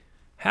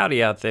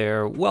Howdy out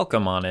there.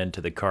 Welcome on into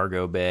the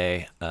cargo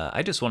bay.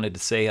 I just wanted to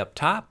say up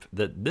top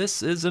that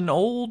this is an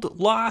old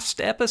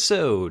lost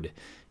episode.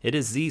 It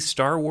is the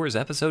Star Wars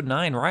Episode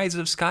 9 Rise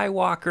of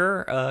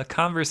Skywalker, a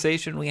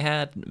conversation we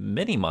had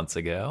many months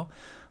ago,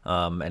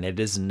 and it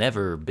has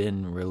never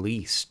been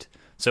released.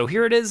 So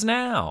here it is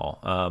now.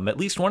 At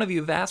least one of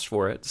you have asked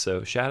for it,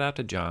 so shout out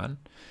to John,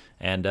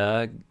 and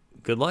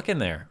good luck in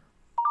there.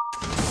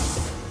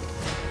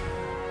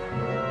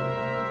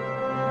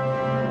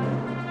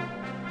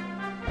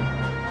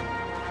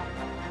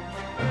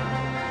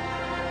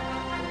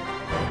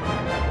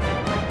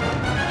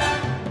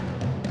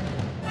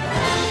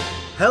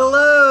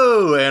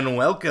 Hello, and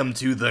welcome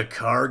to the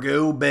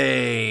Cargo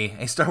Bay,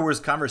 a Star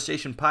Wars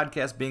conversation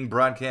podcast being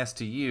broadcast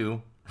to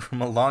you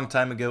from a long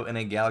time ago in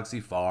a galaxy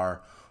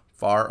far,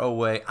 far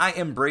away. I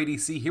am Brady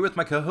C, here with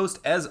my co-host,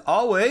 as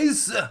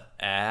always,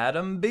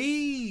 Adam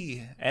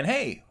B. And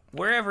hey,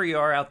 wherever you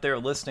are out there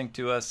listening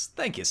to us,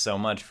 thank you so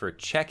much for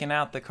checking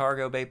out the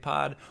Cargo Bay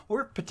Pod,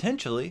 or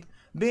potentially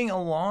being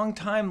a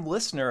long-time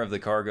listener of the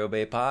Cargo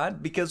Bay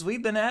Pod, because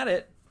we've been at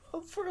it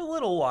for a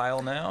little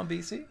while now,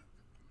 BC.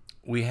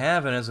 We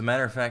have, and as a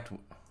matter of fact,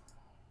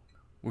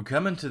 we're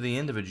coming to the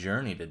end of a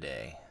journey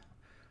today.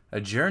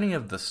 A journey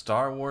of the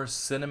Star Wars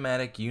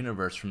cinematic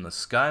universe, from the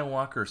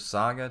Skywalker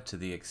saga to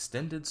the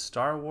extended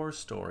Star Wars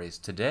stories.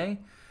 Today,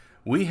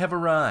 we have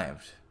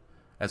arrived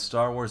at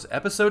Star Wars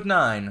Episode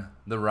 9,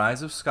 The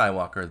Rise of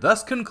Skywalker,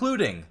 thus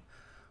concluding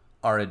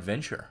our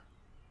adventure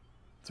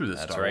through the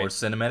Star Wars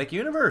cinematic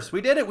universe.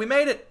 We did it! We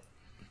made it!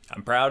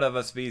 I'm proud of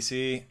us,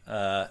 BC.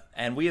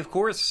 And we, of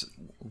course,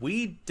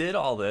 we did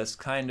all this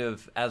kind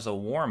of as a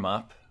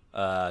warm-up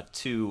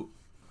to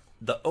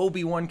the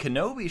Obi-Wan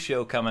Kenobi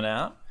show coming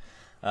out,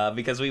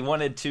 because we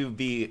wanted to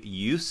be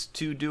used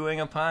to doing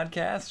a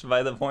podcast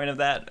by the point of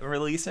that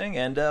releasing,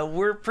 and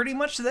we're pretty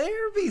much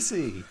there,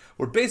 BC.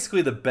 We're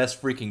basically the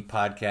best freaking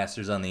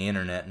podcasters on the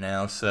internet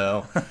now,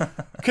 so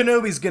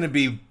Kenobi's going to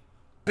be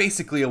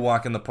basically a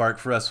walk in the park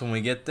for us when we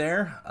get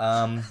there.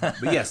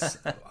 But yes,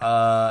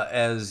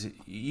 as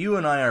you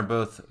and I are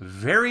both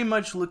very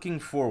much looking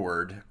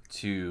forward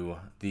to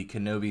the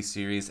Kenobi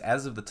series,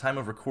 as of the time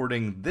of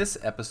recording this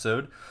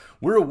episode,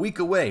 we're a week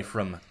away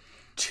from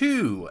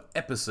 2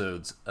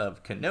 episodes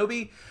of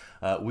Kenobi.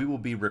 We will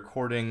be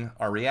recording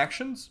our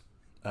reactions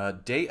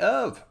day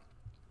of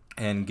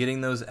and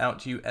getting those out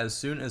to you as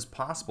soon as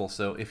possible.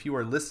 So if you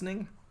are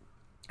listening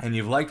and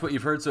you've liked what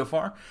you've heard so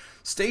far,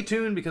 stay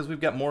tuned, because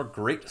we've got more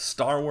great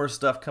Star Wars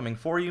stuff coming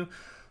for you.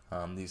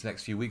 These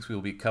next few weeks we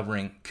will be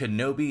covering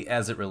Kenobi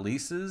as it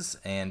releases,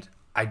 and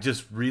I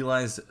just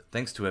realized,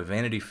 thanks to a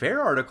Vanity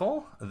Fair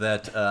article,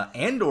 that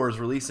Andor is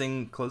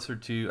releasing closer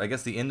to, I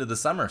guess, the end of the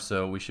summer,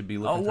 so we should be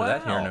looking for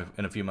that here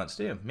in a few months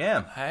too.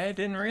 Yeah. I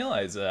didn't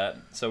realize that.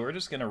 So we're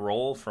just going to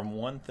roll from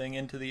one thing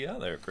into the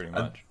other, pretty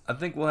much. I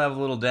think we'll have a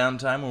little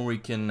downtime where we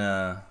can,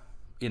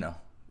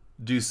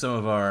 do some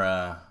of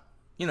our...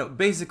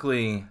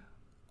 basically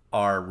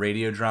our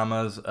radio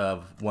dramas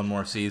of one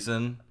more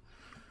season.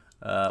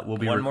 We'll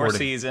be recording. One more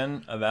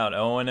season about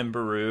Owen and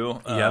Beru,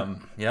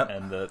 yep.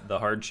 and the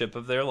hardship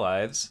of their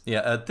lives.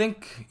 Yeah, I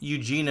think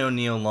Eugene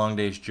O'Neill Long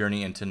Day's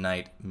Journey into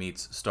Night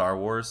meets Star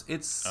Wars.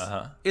 It's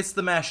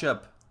the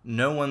mashup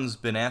no one's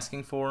been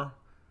asking for,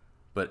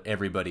 but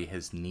everybody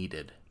has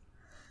needed.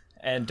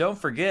 And don't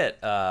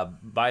forget,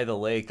 By the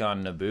Lake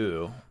on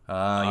Naboo.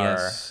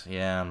 Yes,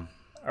 yeah.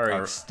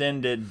 Our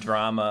extended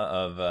drama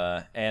of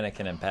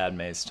Anakin and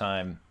Padme's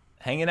time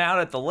hanging out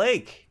at the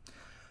lake.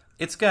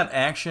 It's got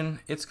action,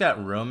 it's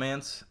got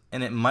romance,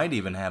 and it might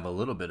even have a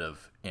little bit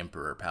of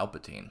Emperor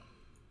Palpatine.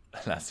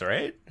 That's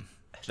right.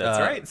 That's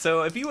right.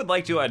 So if you would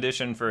like to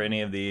audition for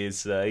any of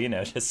these,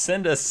 just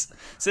send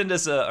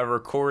us a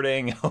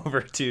recording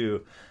over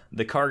to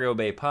the Cargo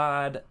Bay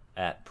Pod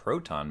at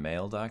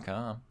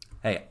protonmail.com.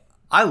 Hey,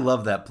 I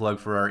love that plug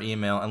for our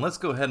email, and let's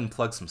go ahead and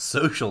plug some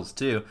socials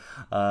too.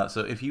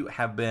 So if you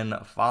have been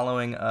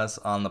following us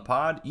on the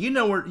pod, you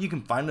know where you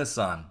can find us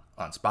on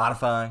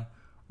Spotify,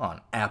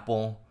 on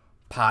Apple,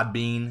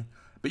 Podbean,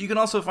 but you can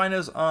also find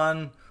us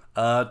on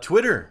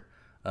Twitter.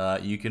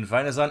 You can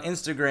find us on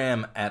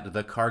Instagram at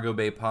the Cargo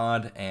Bay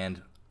Pod,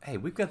 and hey,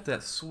 we've got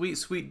that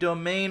sweet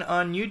domain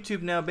on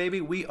YouTube now, baby.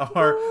 We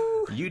are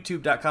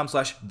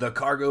youtube.com/the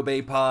Cargo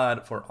Bay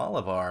Pod for all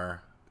of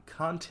our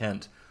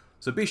content.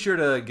 So be sure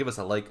to give us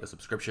a like, a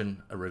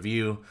subscription, a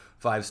review,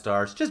 5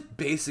 stars. Just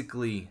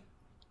basically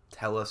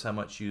tell us how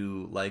much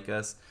you like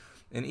us.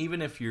 And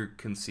even if you're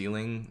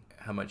concealing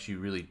how much you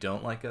really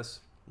don't like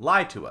us,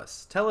 lie to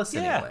us. Tell us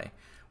anyway.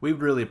 We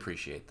really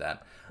appreciate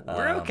that.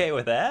 We're okay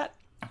with that.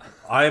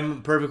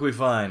 I'm perfectly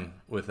fine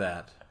with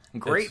that.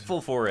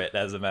 Grateful for it,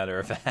 as a matter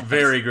of fact.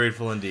 Very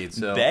grateful indeed.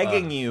 So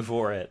begging you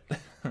for it.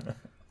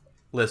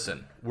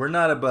 Listen, we're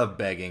not above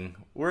begging.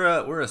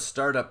 We're a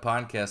startup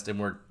podcast, and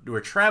we're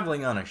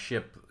traveling on a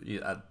ship.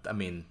 I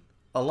mean,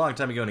 a long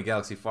time ago in a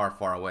galaxy far,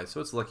 far away. So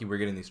it's lucky we're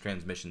getting these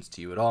transmissions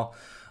to you at all.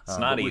 It's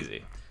not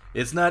easy.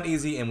 It's not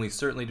easy, and we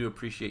certainly do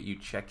appreciate you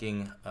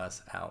checking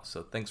us out.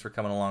 So thanks for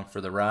coming along for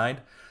the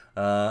ride.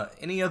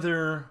 Any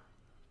other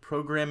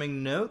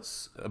programming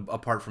notes,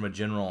 apart from a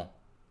general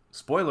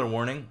spoiler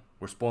warning.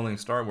 We're spoiling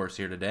Star Wars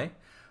here today.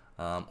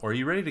 Or are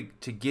you ready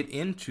to get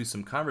into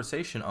some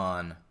conversation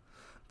on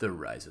The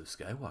Rise of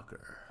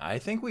Skywalker? I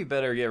think we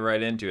better get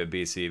right into it,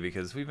 BC,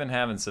 because we've been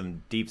having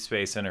some deep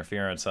space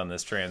interference on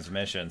this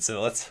transmission.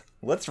 So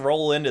let's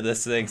roll into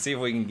this thing, see if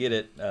we can get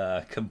it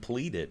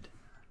completed.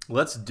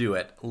 Let's do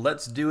it.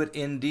 Let's do it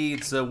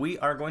indeed. So we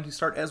are going to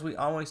start, as we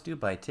always do,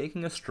 by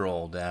taking a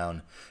stroll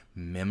down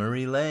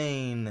memory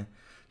lane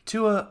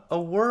to a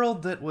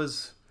world that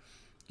was,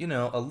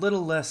 a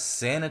little less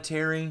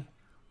sanitary.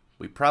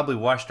 We probably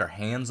washed our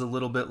hands a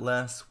little bit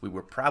less. We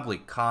were probably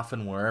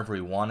coughing wherever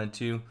we wanted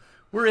to.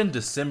 We're in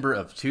December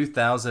of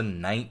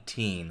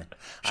 2019,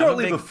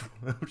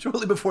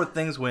 shortly before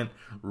things went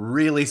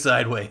really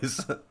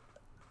sideways.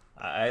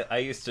 I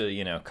used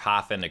to,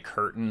 cough into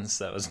curtains.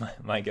 That was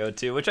my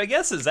go-to, which I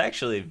guess is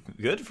actually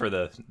good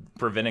for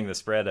preventing the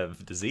spread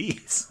of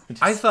disease.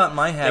 I thought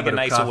my habit take a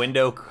nice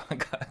window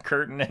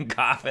curtain and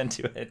cough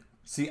into it.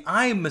 See,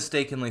 I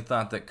mistakenly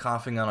thought that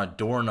coughing on a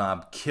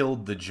doorknob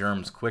killed the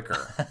germs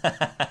quicker.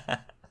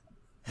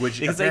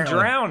 Because they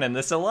drown in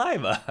the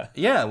saliva.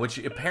 Yeah, which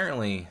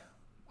apparently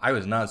I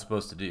was not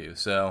supposed to do.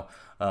 So,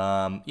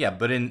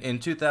 but in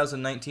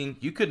 2019,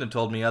 you couldn't have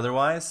told me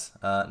otherwise.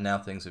 Now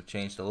things have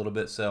changed a little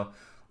bit. So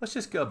let's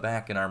just go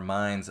back in our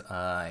mind's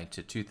eye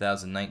to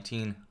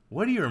 2019.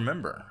 What do you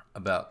remember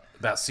about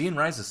seeing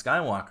Rise of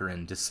Skywalker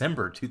in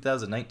December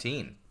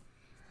 2019?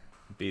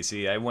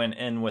 BC, I went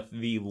in with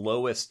the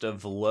lowest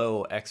of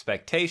low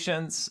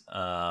expectations.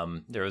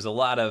 There was a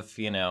lot of,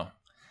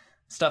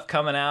 stuff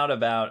coming out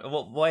about...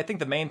 Well, I think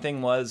the main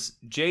thing was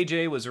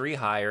JJ was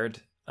rehired,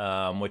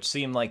 which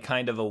seemed like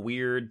kind of a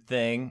weird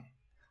thing.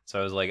 So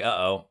I was like,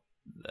 uh-oh,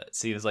 that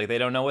seems like they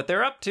don't know what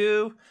they're up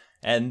to.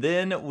 And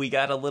then we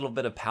got a little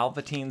bit of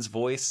Palpatine's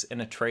voice in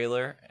a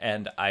trailer,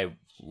 and I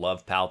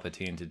love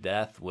Palpatine to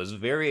death. Was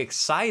very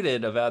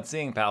excited about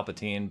seeing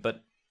Palpatine,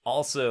 but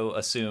also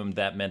assumed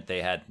that meant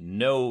they had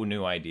no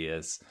new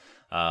ideas.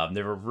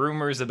 There were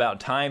rumors about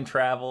time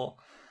travel.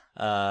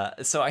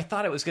 So I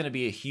thought it was going to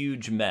be a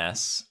huge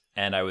mess,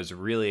 and I was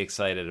really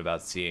excited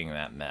about seeing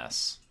that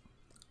mess.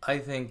 I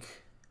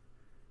think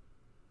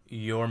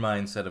your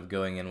mindset of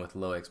going in with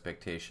low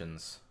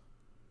expectations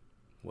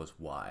was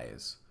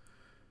wise.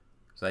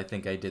 So I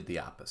think I did the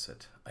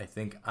opposite. I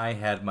think I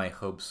had my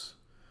hopes,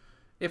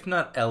 if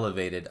not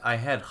elevated, I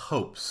had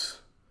hopes.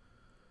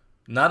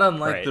 Not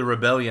unlike the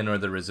Rebellion or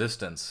the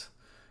Resistance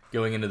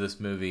going into this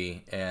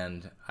movie.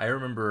 And I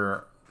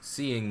remember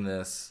seeing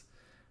this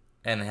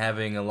and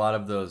having a lot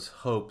of those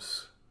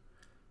hopes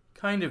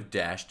kind of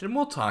dashed. And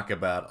we'll talk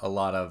about a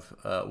lot of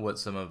what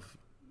some of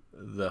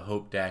the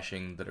hope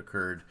dashing that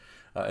occurred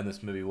in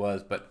this movie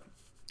was. But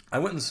I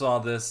went and saw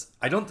this.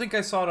 I don't think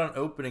I saw it on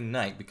opening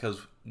night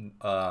because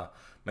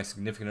my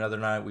significant other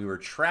and I, we were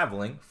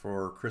traveling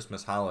for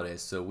Christmas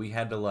holidays. So we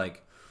had to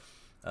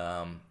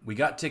we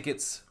got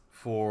tickets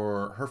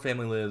for, her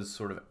family lives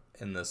sort of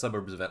in the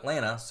suburbs of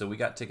Atlanta, so we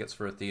got tickets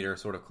for a theater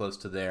sort of close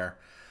to there.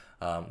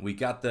 We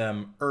got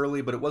them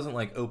early, but it wasn't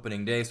like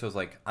opening day, so I was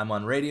like, I'm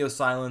on radio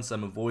silence,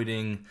 I'm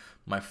avoiding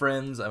my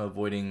friends, I'm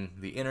avoiding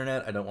the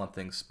internet, I don't want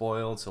things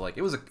spoiled. So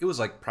it was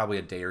like probably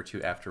a day or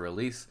two after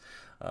release.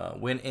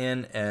 Went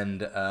in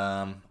and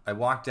I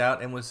walked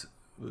out and was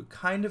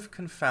kind of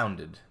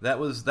confounded. That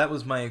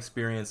was my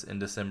experience in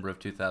December of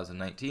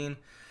 2019.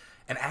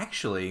 And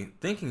actually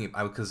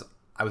because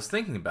I was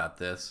thinking about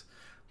this,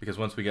 because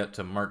once we got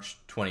to March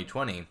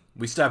 2020,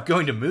 we stopped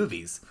going to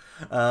movies.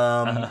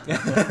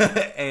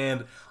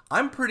 And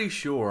I'm pretty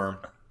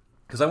sure,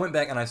 because I went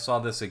back and I saw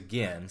this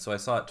again, so I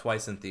saw it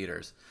twice in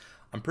theaters.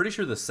 I'm pretty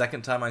sure the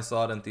second time I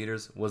saw it in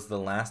theaters was the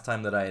last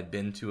time that I had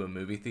been to a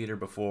movie theater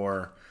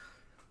before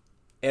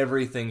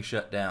everything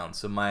shut down.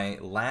 So my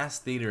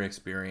last theater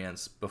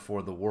experience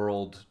before the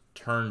world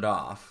turned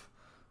off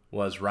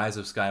was Rise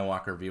of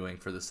Skywalker viewing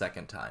for the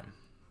second time.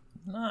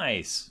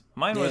 Nice.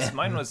 Mine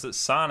was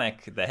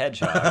Sonic the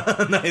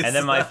Hedgehog. Nice. And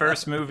then my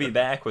first movie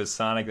back was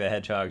Sonic the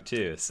Hedgehog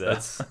 2. So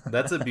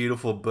that's a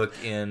beautiful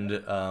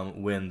bookend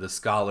when the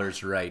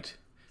scholars write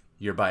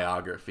your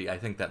biography. I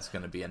think that's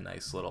going to be a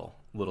nice little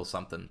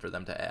something for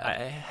them to add.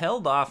 I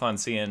held off on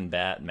seeing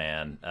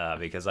Batman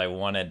because I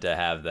wanted to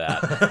have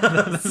that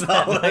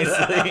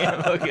nicely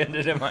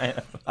bookended in my.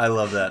 I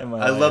love that.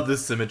 I love the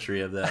symmetry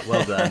of that.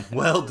 Well done.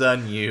 Well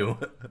done, you.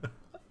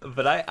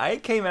 But I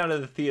came out of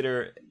the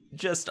theater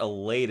just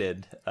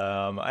elated.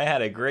 I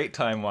had a great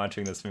time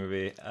watching this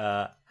movie.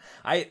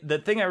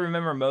 The thing I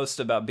remember most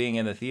about being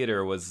in the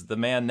theater was the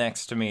man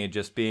next to me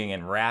just being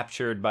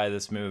enraptured by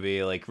this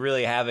movie, like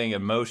really having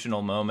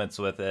emotional moments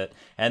with it,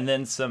 and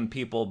then some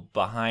people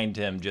behind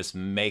him just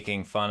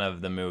making fun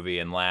of the movie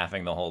and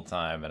laughing the whole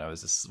time, and I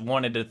was just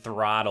wanted to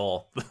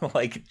throttle,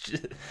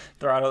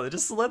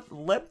 just let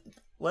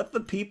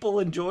the people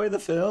enjoy the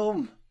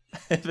film.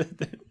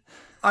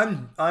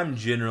 I'm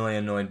generally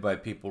annoyed by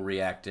people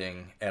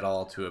reacting at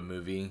all to a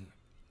movie,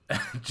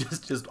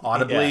 just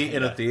audibly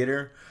in a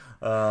theater.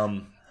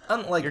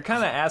 You're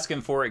kind of asking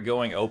for it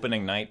going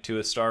opening night to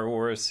a Star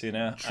Wars,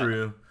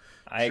 True.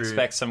 I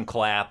expect some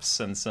claps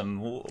and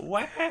some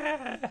wah.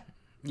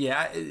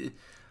 Yeah,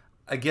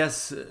 I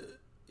guess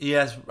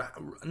yes.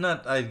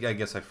 Not. I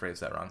guess I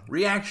phrased that wrong.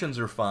 Reactions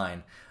are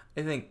fine.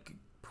 I think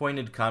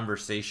pointed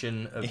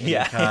conversation of any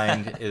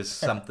kind is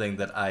something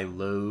that I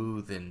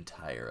loathe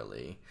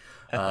entirely.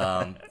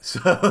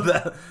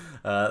 So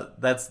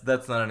that's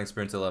not an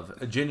experience I love.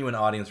 A genuine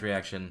audience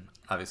reaction,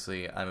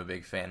 obviously, I'm a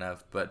big fan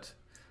of. But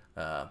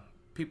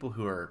people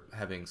who are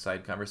having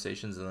side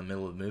conversations in the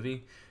middle of the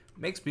movie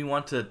makes me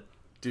want to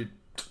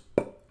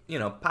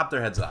pop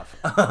their heads off.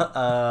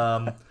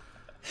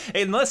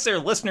 Unless they're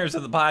listeners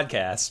of the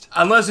podcast.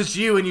 Unless it's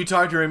you and you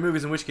talk during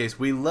movies, in which case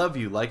we love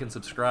you. Like and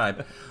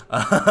subscribe.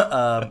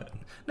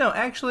 No,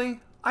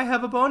 actually, I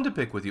have a bone to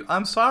pick with you.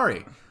 I'm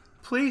sorry.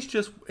 Please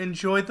just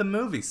enjoy the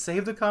movie.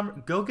 Save the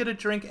go get a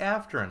drink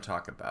after and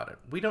talk about it.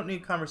 We don't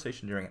need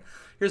conversation during it.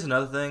 Here's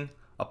another thing.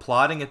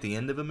 Applauding at the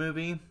end of a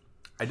movie.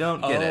 I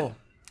don't get it.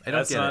 I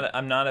don't get it.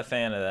 I'm not a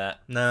fan of that.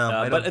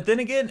 No, but then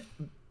again,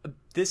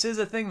 this is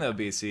a thing though,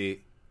 BC.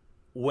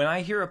 When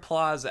I hear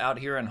applause out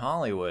here in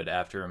Hollywood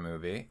after a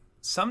movie,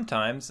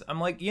 sometimes I'm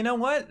like, you know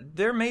what?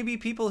 There may be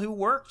people who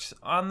worked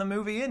on the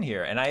movie in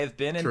here. And I have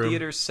been in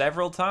theaters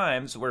several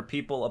times where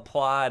people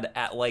applaud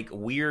at like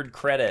weird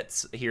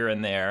credits here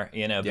and there,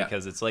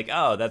 because it's like,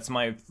 oh, that's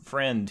my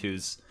friend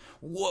who's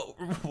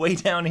way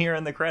down here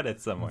in the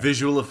credits somewhere.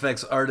 Visual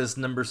effects artist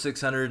number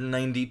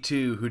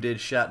 692 who did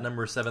shot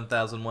number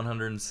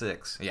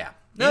 7106. Yeah.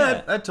 No,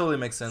 that totally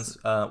makes sense.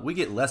 We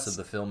get less of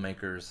the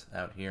filmmakers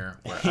out here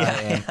where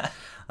I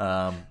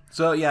am.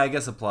 So yeah, I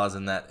guess applause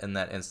in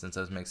that instance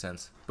does make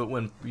sense. But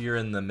when you're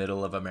in the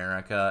middle of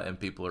America and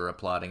people are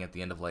applauding at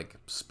the end of like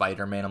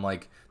Spider-Man, I'm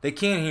like, they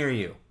can't hear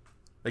you.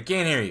 They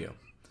can't hear you.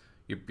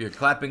 You're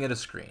clapping at a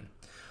screen.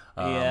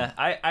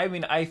 I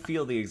mean, I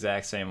feel the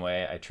exact same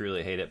way. I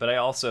truly hate it, but I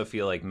also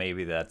feel like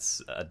maybe that's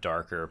a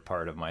darker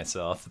part of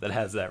myself that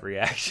has that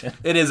reaction.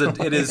 It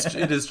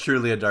is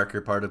truly a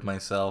darker part of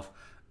myself.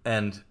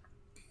 And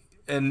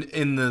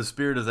in the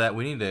spirit of that,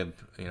 we need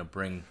to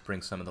bring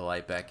some of the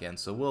light back in.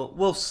 So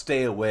we'll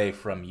stay away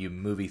from you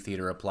movie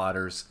theater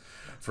applauders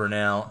for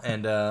now,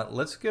 and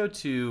let's go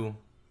to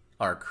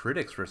our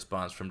critics'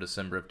 response from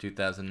December of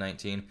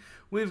 2019.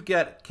 We've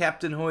got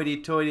Captain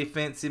Hoity-Toity,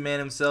 fancy man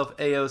himself,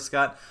 A.O.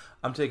 Scott.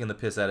 I'm taking the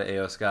piss out of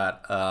A.O.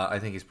 Scott. I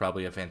think he's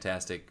probably a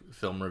fantastic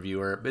film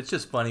reviewer. But it's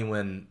just funny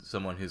when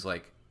someone who's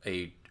like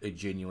a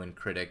genuine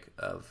critic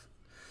of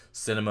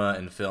cinema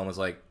and film is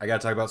like, I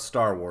gotta talk about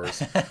Star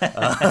Wars.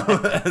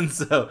 And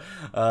so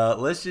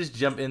let's just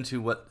jump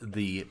into what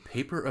the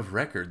paper of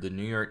record, the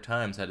New York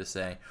Times, had to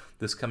say.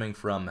 This coming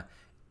from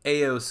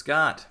A.O.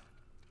 Scott.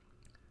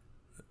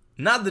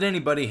 Not that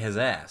anybody has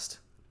asked,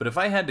 but if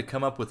I had to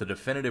come up with a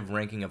definitive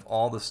ranking of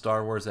all the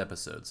Star Wars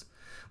episodes,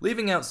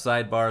 leaving out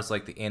sidebars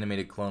like the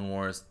animated Clone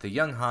Wars, the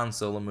young Han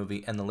Solo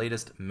movie, and the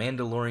latest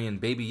Mandalorian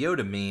Baby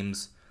Yoda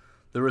memes,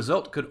 the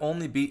result could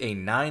only be a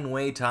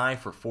 9-way tie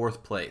for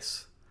 4th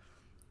place.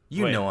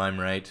 You know I'm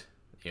right.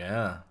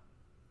 Yeah.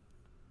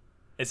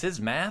 Is his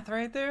math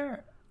right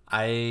there?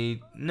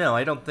 No,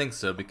 I don't think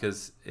so,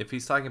 because if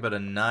he's talking about a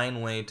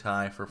 9-way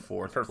tie for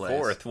 4th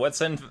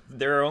place.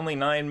 There are only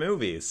 9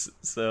 movies,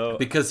 so...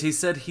 Because he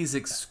said he's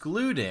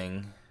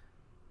excluding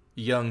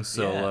Young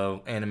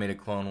Solo, animated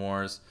Clone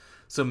Wars,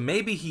 so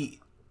maybe he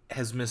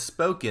has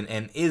misspoken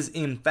and is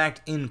in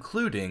fact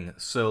including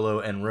Solo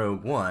and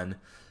Rogue One,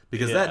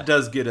 because that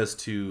does get us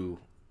to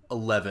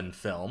 11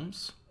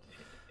 films.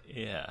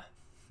 Yeah.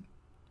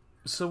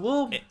 So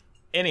we'll...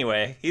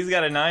 Anyway, he's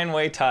got a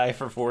 9-way tie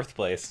for 4th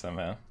place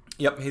somehow.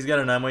 Yep, he's got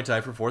a 9-way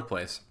tie for 4th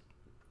place.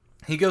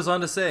 He goes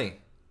on to say,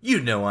 you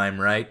know I'm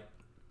right.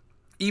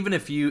 Even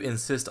if you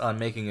insist on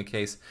making a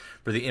case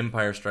for The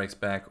Empire Strikes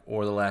Back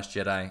or The Last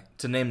Jedi,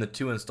 to name the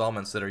 2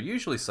 installments that are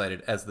usually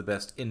cited as the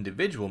best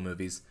individual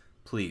movies,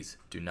 please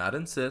do not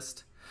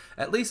insist.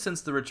 At least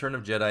since The Return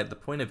of Jedi, the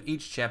point of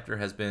each chapter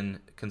has been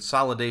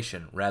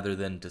consolidation rather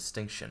than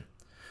distinction.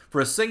 For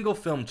a single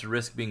film to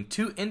risk being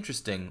too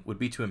interesting would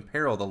be to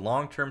imperil the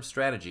long-term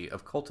strategy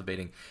of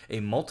cultivating a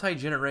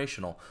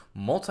multi-generational,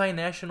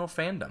 multinational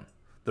fandom.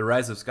 The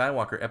Rise of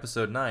Skywalker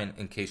Episode 9,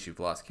 in case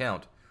you've lost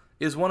count,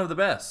 is one of the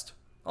best.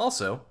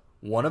 Also,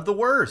 one of the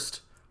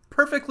worst.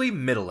 Perfectly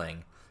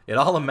middling. It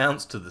all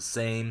amounts to the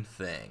same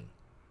thing.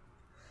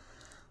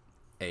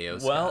 A.O.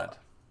 Scott. Well,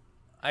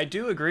 I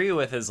do agree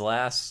with his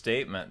last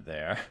statement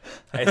there.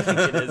 I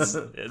think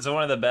it's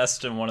one of the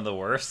best and one of the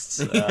worst.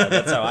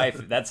 That's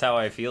how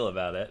I feel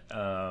about it.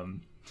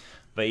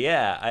 But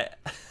yeah,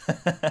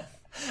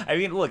 I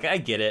mean, look, I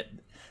get it.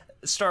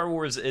 Star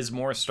Wars is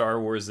more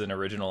Star Wars than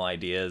original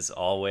ideas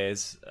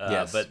always.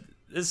 Yes. But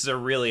this is a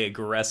really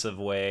aggressive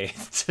way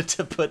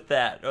to put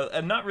that,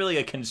 and not really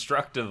a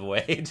constructive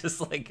way. Just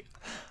like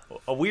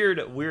a weird,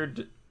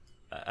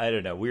 I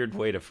don't know, weird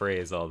way to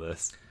phrase all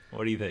this.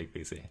 What do you think,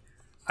 PC?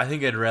 I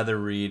think I'd rather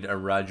read a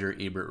Roger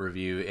Ebert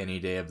review any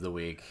day of the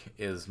week,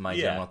 is my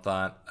general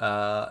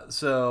thought.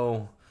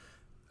 So,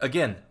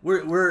 again,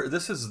 we're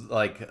this is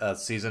like a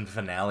season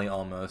finale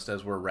almost,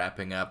 as we're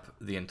wrapping up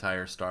the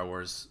entire Star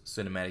Wars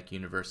cinematic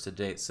universe to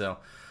date. So,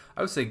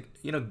 I would say,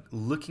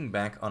 looking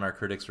back on our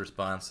critics'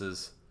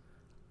 responses,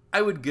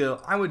 I would go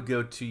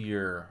to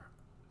your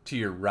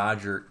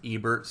Roger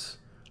Eberts,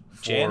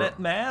 Janet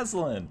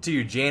Maslin, to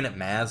your Janet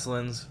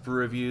Maslins for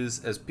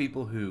reviews, as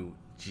people who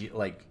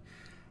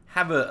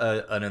have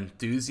an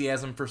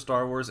enthusiasm for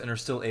Star Wars and are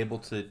still able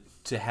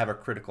to have a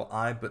critical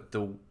eye, but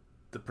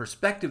the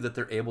perspective that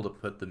they're able to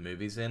put the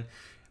movies in,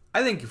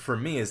 I think for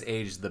me has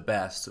aged the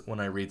best when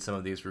I read some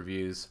of these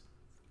reviews.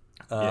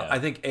 I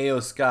think A.O.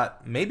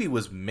 Scott maybe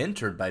was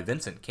mentored by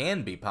Vincent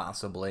Canby,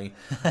 possibly.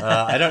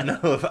 I don't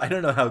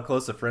know how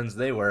close of friends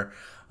they were,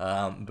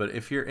 but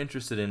if you're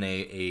interested in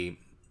a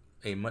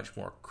much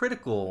more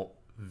critical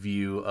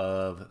view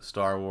of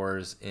Star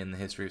Wars in the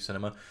history of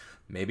cinema,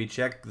 maybe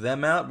check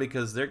them out,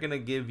 because they're gonna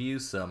give you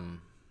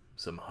some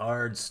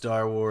hard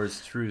Star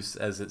Wars truths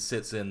as it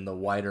sits in the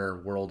wider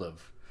world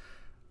of,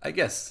 I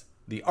guess,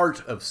 the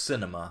art of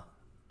cinema,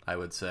 I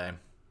would say.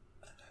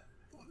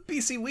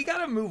 BC, we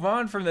gotta move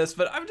on from this,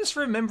 but I'm just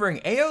remembering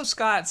A.O.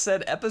 Scott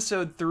said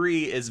Episode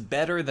 3 is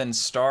better than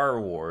Star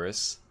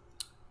Wars.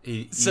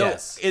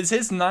 Yes. Is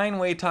his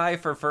 9-way tie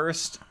for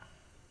first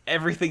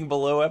everything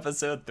below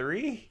Episode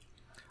 3?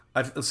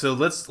 So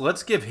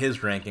let's give his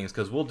rankings,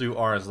 because we'll do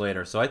ours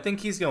later. So I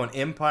think he's going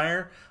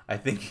Empire. I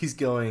think he's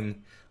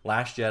going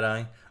Last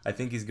Jedi. I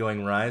think he's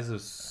going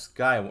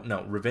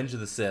Revenge of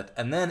the Sith.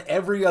 And then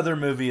every other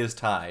movie is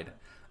tied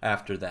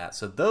after that.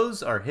 So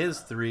those are his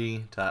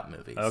 3 top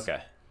movies.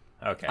 Okay.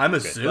 I'm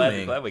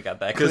assuming. Glad we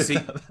got that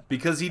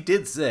because he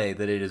did say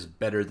that it is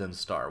better than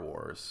Star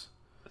Wars.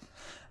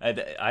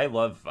 I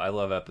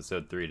love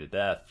Episode 3 to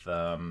death.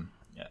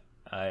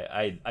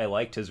 I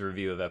liked his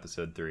review of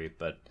Episode 3,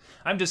 but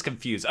I'm just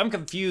confused. I'm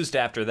confused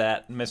after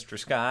that, Mr.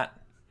 Scott.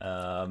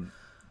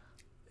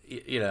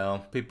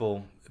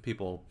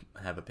 People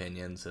have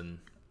opinions, and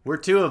we're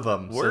 2 of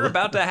them. We're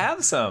about to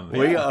have some.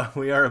 Yeah.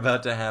 We are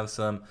about to have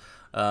some.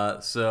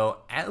 So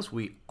as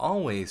we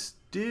always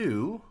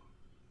do,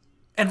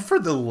 and for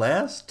the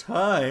last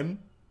time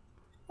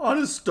on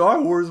a Star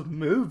Wars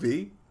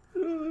movie,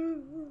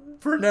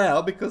 for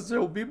now, because there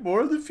will be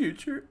more in the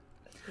future.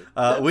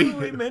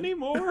 Definitely many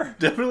more.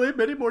 Definitely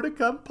many more to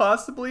come,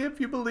 possibly, if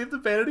you believe the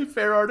Vanity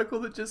Fair article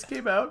that just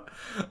came out.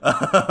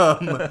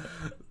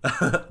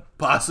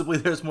 Possibly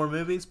there's more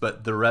movies,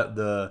 but the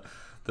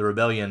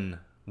Rebellion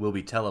will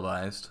be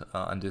televised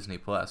on Disney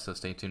Plus, so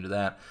stay tuned to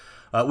that.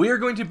 We are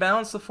going to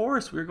balance the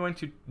force. We are going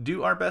to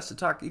do our best to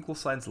talk equal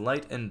sides,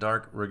 light and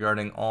dark,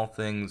 regarding all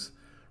things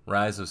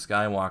Rise of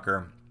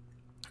Skywalker.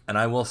 And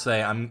I will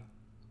say,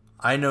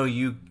 I know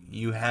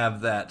you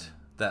have that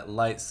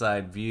light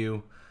side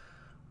view.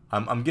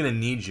 I'm gonna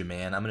need you,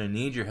 man. I'm gonna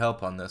need your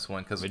help on this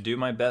one, because we do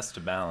my best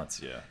to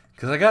balance you.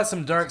 Because I got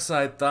some dark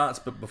side thoughts,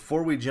 but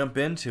before we jump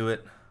into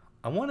it,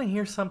 I want to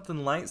hear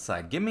something light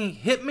side.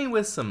 Hit me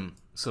with some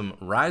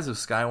Rise of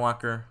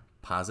Skywalker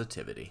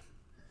positivity.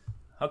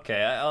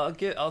 Okay,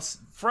 I'll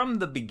from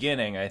the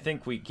beginning, I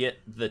think we get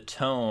the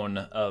tone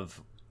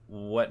of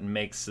what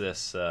makes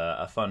this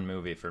a fun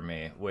movie for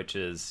me, which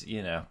is,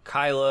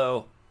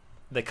 Kylo,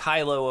 the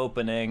Kylo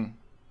opening.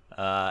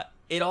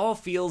 It all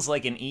feels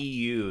like an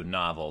EU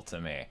novel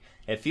to me.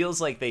 It feels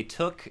like they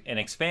took an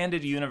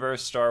expanded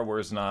universe Star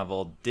Wars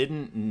novel,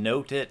 didn't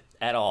note it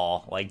at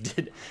all,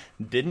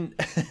 didn't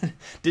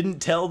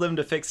tell them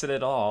to fix it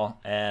at all,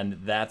 and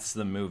that's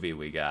the movie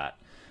we got.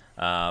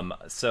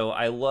 So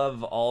I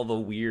love all the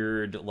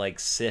weird,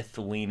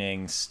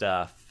 Sith-leaning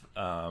stuff.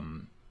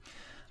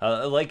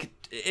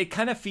 It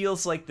kind of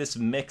feels like this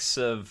mix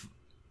of,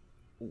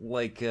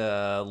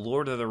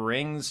 Lord of the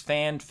Rings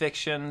fan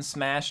fiction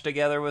smashed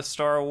together with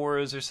Star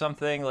Wars or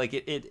something.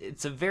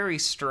 It's a very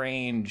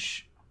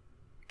strange,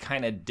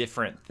 kind of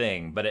different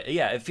thing. But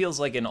it feels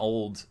like an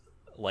old,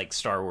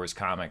 Star Wars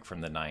comic from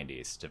the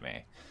 90s to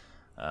me.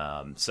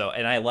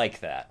 And I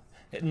like that.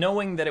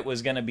 Knowing that it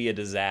was going to be a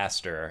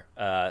disaster,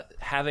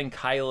 having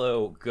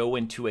Kylo go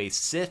into a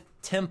Sith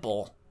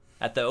temple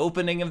at the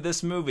opening of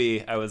this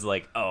movie, I was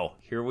like, oh,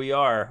 here we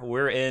are.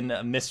 We're in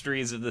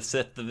Mysteries of the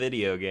Sith, the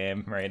video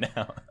game right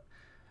now.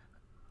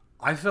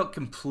 I felt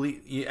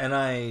and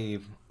I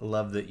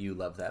love that you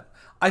love that.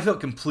 I felt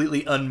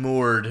completely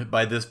unmoored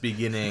by this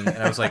beginning, and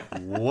I was like,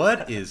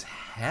 what is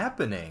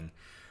happening?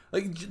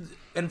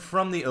 And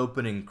from the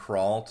opening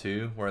crawl,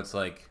 too, where it's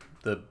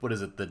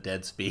the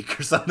dead speak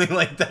or something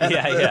like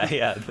that.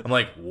 Yeah. I'm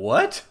like,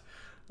 what?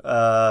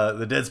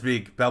 The dead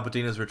speak,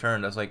 Palpatine has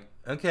returned. I was like,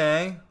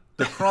 okay.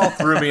 The crawl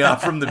threw me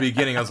off from the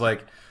beginning. I was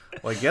like,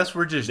 well, I guess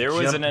we're just There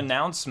was an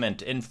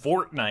announcement in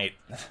Fortnite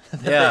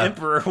that the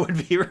Emperor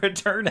would be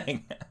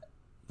returning.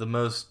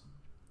 The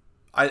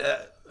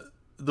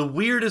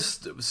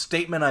weirdest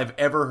statement I've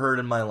ever heard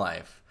in my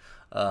life.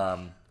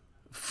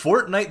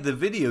 Fortnite, the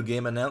video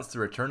game, announced the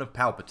return of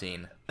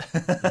Palpatine.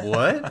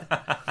 What?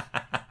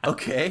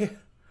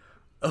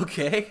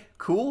 Okay,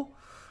 cool.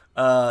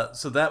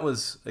 So that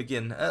was,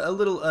 again, a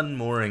little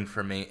unmooring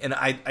for me. And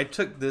I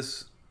took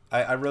this,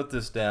 I wrote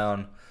this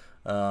down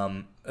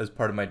as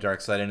part of my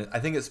dark side. And I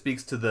think it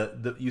speaks to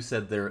the you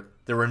said there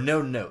were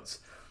no notes.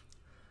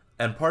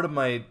 And part of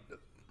my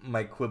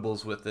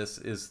quibbles with this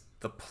is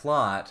the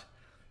plot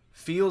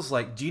feels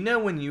like, do you know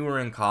when you were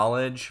in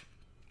college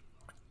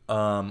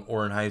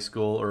or in high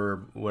school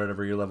or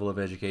whatever your level of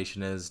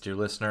education is, dear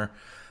listener,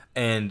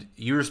 and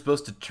you were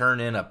supposed to turn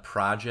in a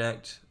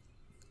project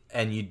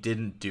and you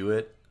didn't do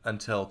it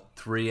until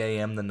 3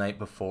 a.m. the night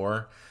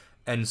before,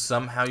 and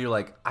somehow you're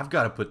like, I've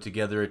got to put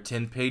together a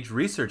 10-page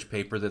research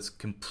paper that's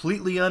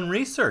completely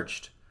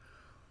unresearched.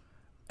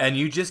 And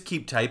you just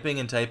keep typing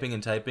and typing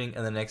and typing,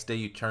 and the next day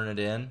you turn it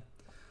in.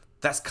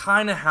 That's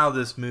kind of how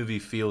this movie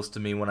feels to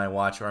me when I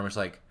watch it. I'm just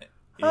like,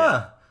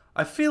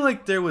 I feel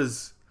like there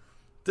was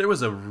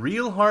a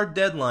real hard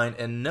deadline,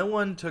 and no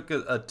one took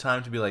a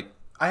time to be like,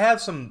 I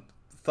have some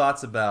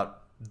thoughts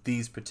about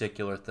these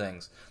particular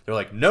things. They're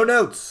like, no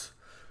notes,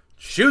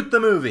 shoot the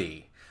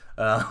movie.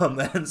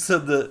 And so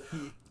the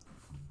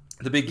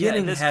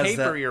beginning this has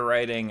paper that, you're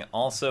writing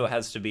also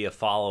has to be a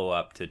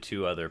follow-up to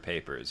 2 other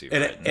papers you've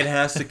written. It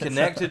has to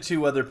connect to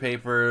 2 other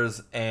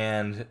papers,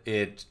 and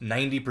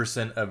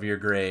 90% of your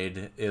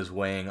grade is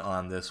weighing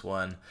on this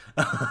one.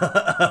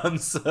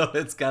 So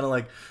it's kind of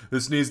like,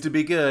 this needs to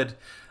be good.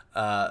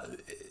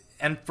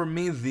 And for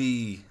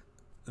me,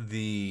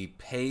 the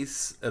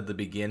pace at the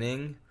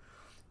beginning,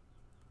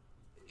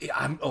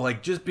 I'm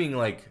like just being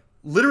like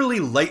literally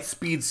light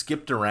speed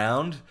skipped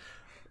around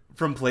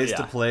from place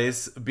to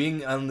place,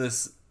 being on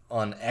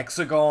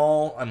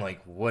Exegol. I'm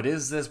like, what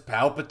is this?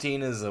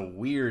 Palpatine is a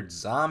weird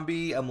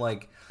zombie. I'm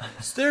like,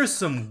 there's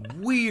some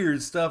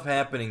weird stuff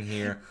happening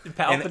here.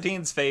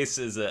 Palpatine's face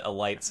is a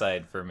light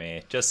side for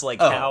me. Just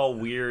like how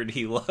weird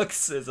he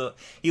looks.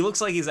 He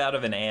looks like he's out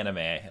of an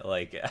anime.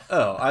 Like,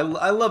 I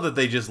love that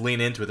they just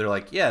lean into it. They're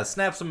like, yeah,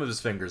 snap some of his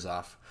fingers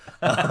off.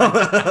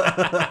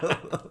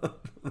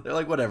 They're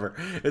like, whatever,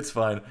 it's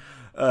fine.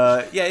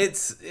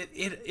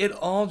 It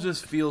all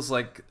just feels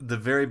like the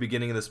very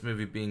beginning of this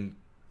movie being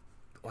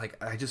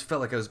like, I just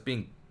felt like I was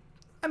being,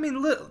 I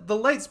mean, the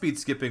light speed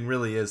skipping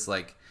really is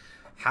like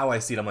how I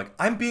see it. I'm like,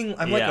 I'm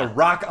like a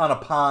rock on a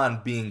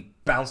pond being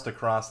bounced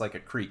across like a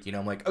creek, you know.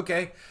 I'm like,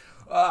 okay,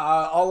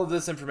 all of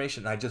this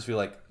information, I just feel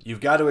like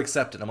you've got to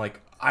accept it. I'm like,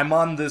 I'm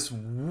on this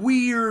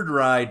weird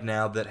ride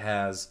now that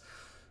has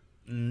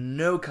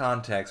no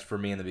context for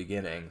me in the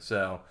beginning.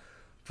 So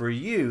for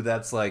you,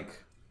 that's light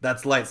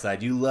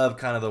side. You love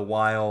kind of the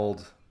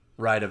wild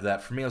ride of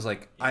that. For me, I was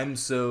like, I'm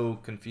so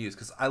confused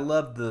because I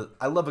love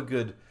a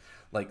good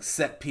like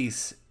set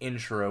piece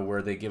intro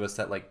where they give us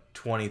that like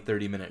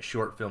 20-30 minute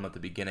short film at the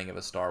beginning of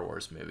a Star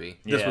Wars movie.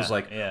 This was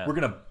like, we're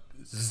gonna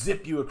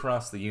zip you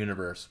across the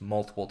universe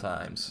multiple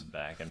times,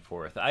 back and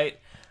forth. I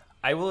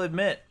will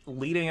admit,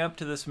 leading up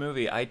to this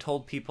movie, I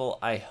told people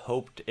I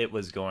hoped it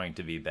was going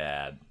to be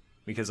bad,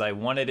 because I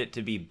wanted it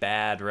to be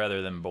bad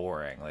rather than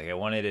boring. Like, I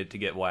wanted it to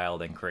get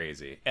wild and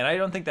crazy. And I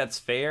don't think that's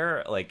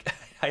fair. Like,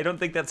 I don't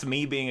think that's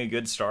me being a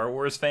good Star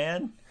Wars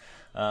fan.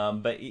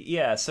 But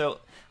yeah, so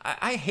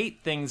I hate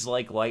things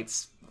like light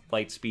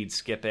speed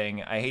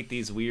skipping. I hate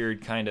these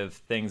weird kind of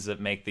things that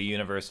make the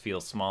universe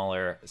feel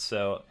smaller.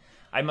 So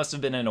I must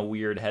have been in a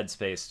weird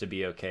headspace to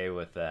be okay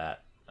with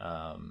that.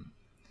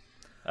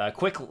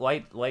 Quick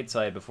light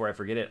side before I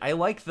forget it. I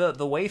like the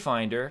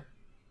Wayfinder.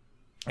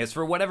 Is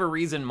for whatever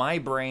reason, my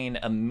brain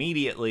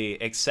immediately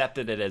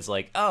accepted it as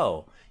like,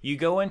 oh, you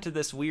go into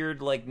this weird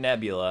like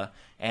nebula,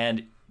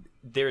 and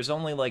there's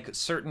only like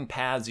certain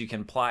paths you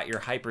can plot your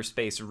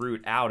hyperspace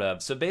route out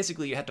of. So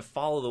basically, you have to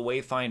follow the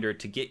Wayfinder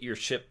to get your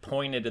ship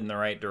pointed in the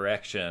right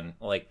direction,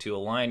 like to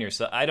align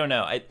yourself. I don't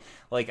know.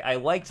 I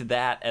liked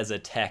that as a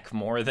tech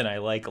more than I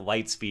like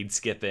light speed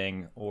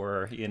skipping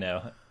or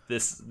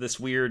this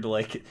weird,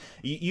 like,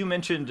 you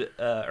mentioned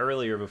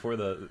earlier before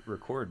the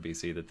record,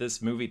 BC, that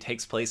this movie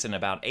takes place in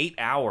about 8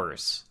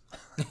 hours.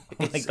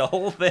 Like, the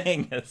whole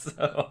thing.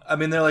 So, I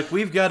mean, they're like,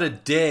 we've got a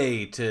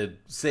day to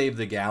save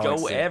the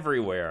galaxy. Go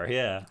everywhere,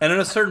 yeah. And at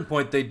a certain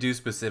point, they do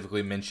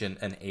specifically mention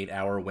an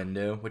 8-hour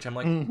window, which I'm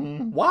like,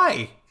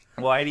 why?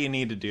 Why do you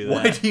need to do that?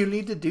 Why do you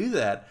need to do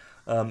that?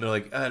 They're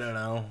like, I don't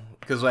know,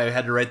 because I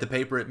had to write the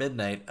paper at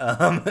midnight.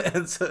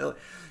 And so,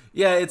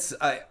 yeah, it's,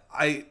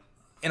 I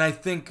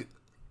think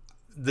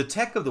the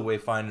tech of the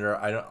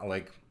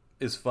Wayfinder,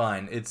 is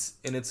fine. It's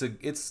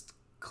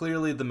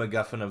clearly the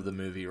MacGuffin of the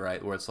movie,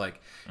 right? Where it's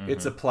like,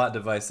 it's a plot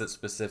device that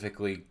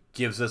specifically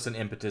gives us an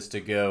impetus to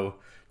go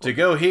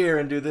here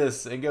and do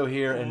this and go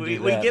here and do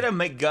that. We get a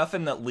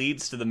MacGuffin that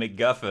leads to the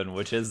MacGuffin,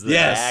 which is the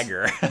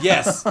dagger.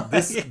 Yes,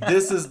 this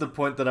is the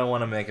point that I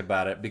want to make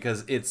about it,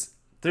 because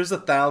there's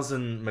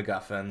 1,000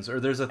 MacGuffins, or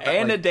there's a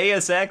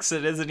Deus Ex.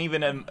 It isn't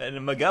even a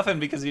MacGuffin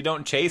because you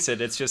don't chase it.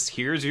 It's just,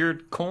 here's your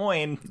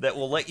coin that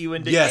will let you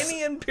into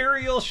any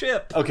Imperial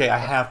ship. Okay, I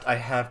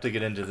have to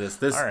get into this.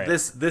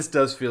 This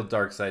does feel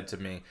dark side to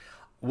me.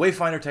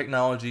 Wayfinder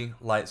technology,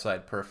 light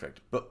side,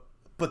 perfect.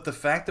 But the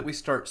fact that we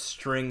start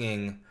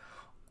stringing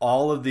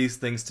all of these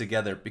things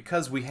together,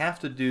 because we have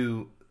to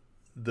do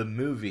the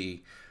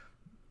movie,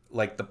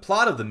 like the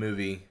plot of the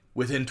movie,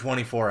 within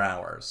 24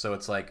 hours. So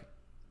it's like,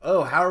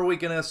 oh, how are we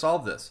going to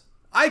solve this?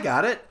 I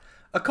got it.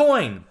 A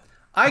coin.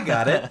 I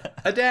got it.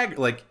 A dagger.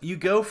 Like, you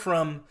go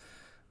from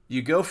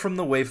the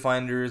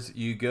Wayfinders,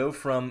 you go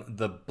from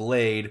the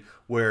blade,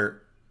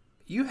 where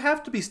you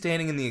have to be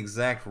standing in the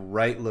exact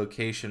right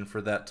location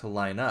for that to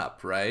line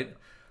up, right?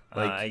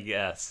 Like, I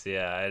guess,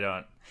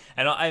 yeah.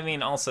 I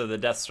mean, also the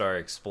Death Star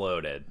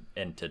exploded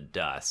into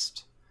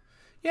dust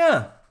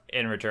yeah.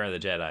 in Return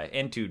of the Jedi,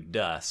 into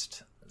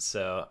dust.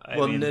 So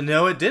Well,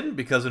 no, it didn't,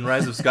 because in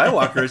Rise of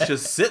Skywalker, it's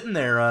just sitting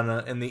there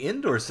in the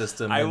indoor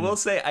system. I will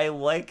say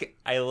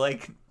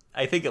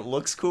I think it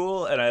looks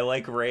cool, and I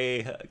like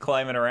Rey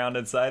climbing around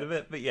inside of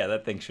it. But yeah,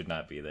 that thing should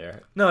not be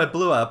there. No, it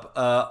blew up.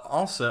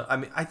 Also, I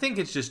mean, I think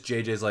it's just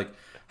JJ's like,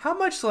 how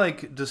much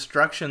like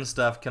destruction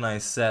stuff can I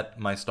set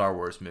my Star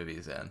Wars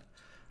movies in?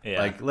 Yeah.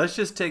 Like, let's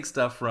just take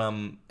stuff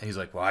from. He's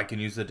like, well, I can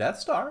use the Death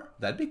Star.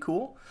 That'd be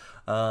cool.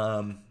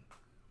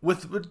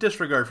 With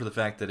disregard for the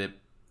fact that it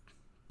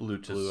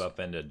blew up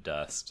into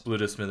dust, blew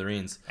to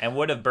smithereens, and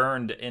would have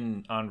burned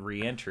in on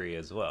re-entry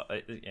as well.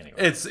 Anyway,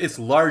 it's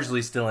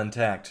largely still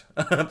intact,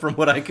 from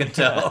what I can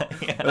tell.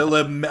 Yeah.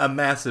 A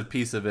massive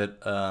piece of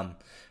it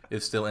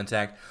is still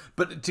intact.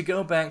 But to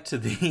go back to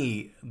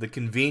the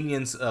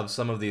convenience of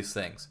some of these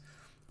things,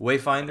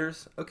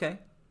 wayfinders, okay,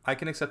 I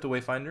can accept a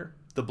wayfinder.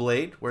 The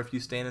blade, where if you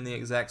stand in the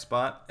exact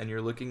spot and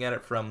you're looking at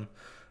it from,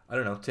 I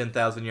don't know,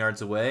 10,000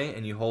 yards away,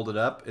 and you hold it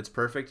up, it's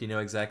perfect. You know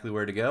exactly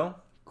where to go.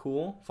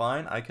 Cool,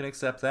 fine, I can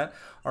accept that.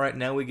 All right,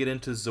 now we get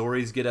into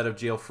Zori's get out of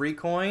jail free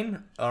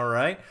coin. All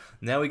right,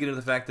 now we get into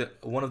the fact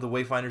that one of the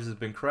wayfinders has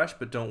been crushed,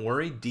 but don't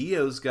worry,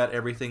 Dio's got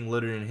everything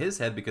loaded in his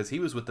head because he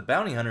was with the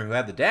bounty hunter who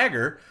had the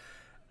dagger.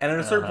 And at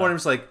a certain point, it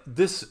was like,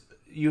 this,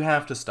 you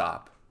have to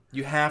stop.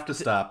 You have to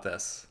stop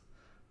this.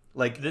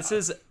 Like, this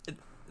is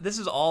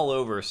all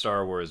over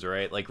Star Wars,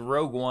 right? Like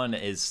Rogue One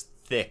is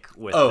thick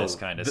with this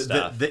kind of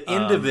stuff. The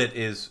end of it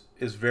is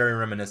very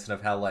reminiscent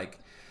of how like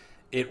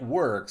it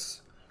works.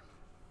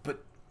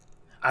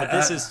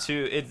 This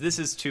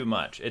is too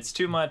much. It's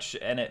too much,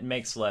 and it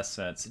makes less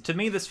sense. To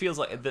me, this feels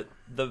like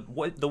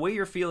the way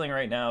you're feeling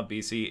right now,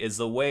 BC, is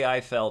the way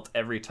I felt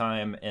every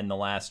time in The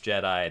Last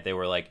Jedi. They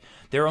were like,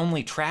 they're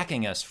only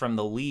tracking us from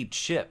the lead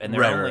ship, and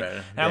they're only. Right.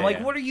 And I'm like,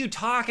 what are you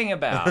talking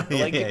about?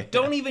 Like,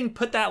 don't even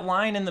put that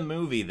line in the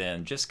movie.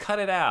 Then just cut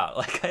it out.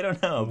 Like, I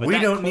don't know. But we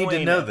don't need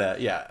to know that.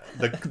 Yeah,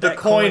 the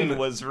coin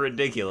was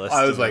ridiculous.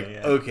 I was like,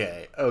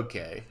 okay.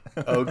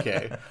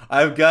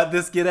 I've got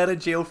this get out of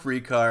jail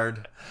free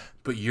card.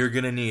 But you're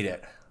gonna need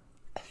it.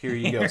 Here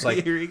you go. It's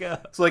like, here you go.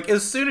 It's like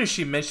as soon as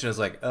she mentioned it, it's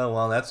like, oh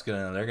well,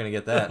 they're gonna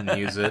get that and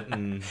use it,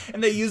 and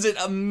they use it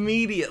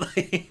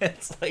immediately.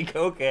 It's like,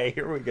 okay,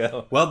 here we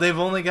go. Well, they've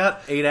only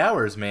got 8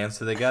 hours, man,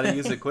 so they got to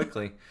use it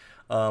quickly.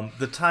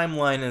 The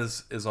timeline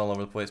is all over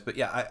the place, but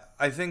yeah,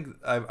 I think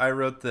I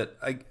wrote that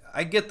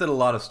I get that a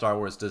lot of Star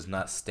Wars does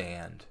not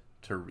stand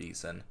to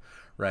reason,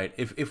 right?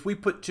 If we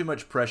put too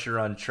much pressure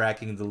on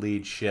tracking the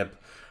lead ship,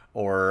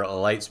 or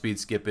light speed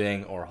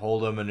skipping, or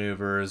hold-on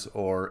maneuvers,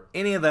 or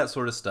any of that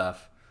sort of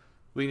stuff,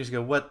 we can just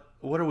go, what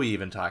are we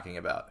even talking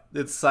about?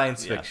 It's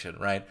science fiction,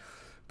 right?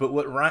 But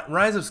what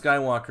Rise of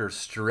Skywalker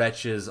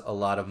stretches a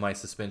lot of my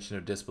suspension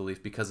of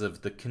disbelief because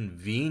of the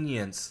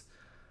convenience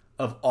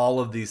of all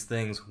of these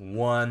things,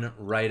 one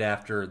right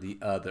after the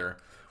other.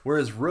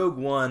 Whereas Rogue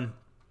One,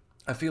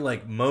 I feel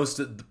like most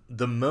of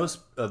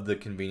the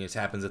convenience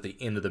happens at the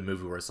end of the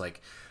movie, where it's like,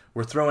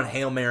 we're throwing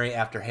Hail Mary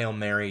after Hail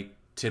Mary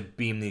to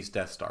beam these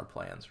Death Star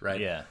plans, right?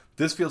 Yeah.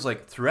 This feels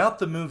like throughout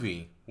the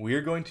movie,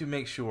 we're going to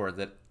make sure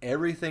that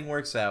everything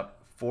works out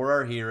for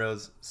our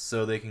heroes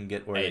so they can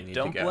get where they need to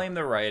go. Don't blame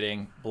the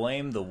writing.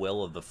 Blame the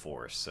will of the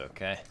Force,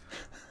 okay?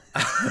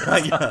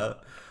 Yeah.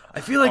 I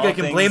feel like I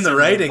can blame the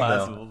writing,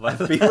 though. I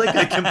feel like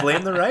I can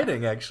blame the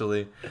writing,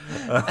 actually.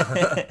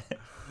 Yeah,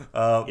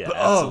 but,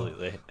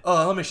 absolutely.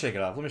 Let me shake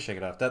it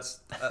off.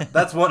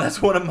 That's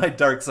one of my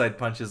dark side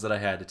punches that I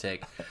had to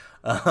take.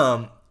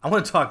 I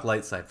want to talk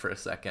light side for a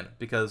second,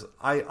 because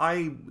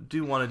I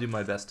do want to do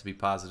my best to be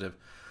positive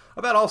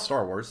about all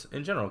Star Wars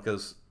in general,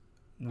 because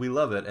we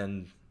love it,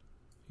 and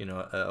you know,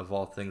 of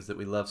all things that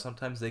we love,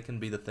 sometimes they can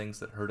be the things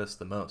that hurt us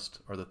the most,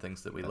 or the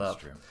things that we love.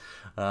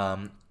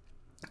 True.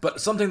 But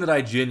something that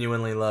I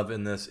genuinely love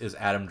in this is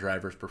Adam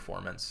Driver's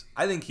performance.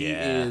 I think he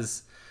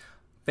is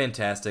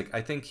fantastic.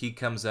 I think he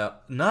comes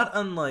out not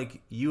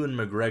unlike Ewan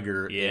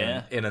McGregor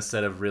in a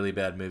set of really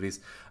bad movies.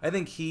 I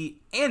think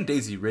he and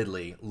Daisy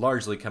Ridley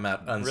largely come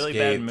out unscathed. Really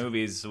bad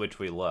movies, which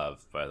we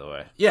love, by the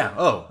way. Yeah.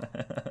 Oh,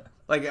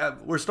 like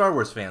we're Star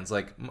Wars fans.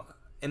 Like,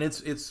 and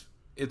it's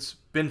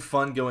been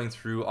fun going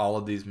through all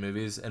of these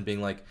movies and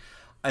being like,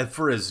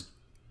 for as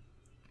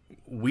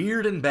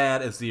weird and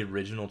bad as the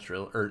original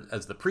or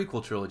as the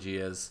prequel trilogy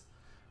is,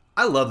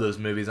 I love those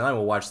movies and I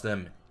will watch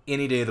them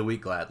any day of the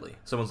week gladly.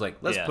 Someone's like,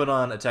 let's put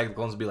on Attack of the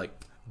Clones and be like,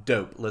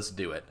 dope, let's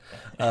do it.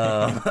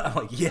 I'm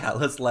like, yeah,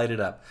 let's light it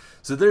up.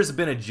 So there's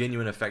been a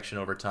genuine affection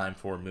over time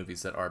for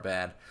movies that are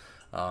bad.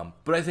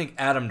 But I think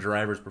Adam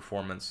Driver's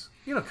performance,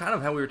 you know, kind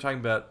of how we were talking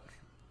about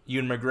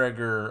Ewan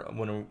McGregor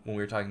when we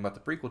were talking about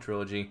the prequel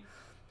trilogy,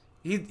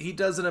 he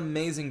does an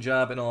amazing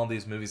job in all of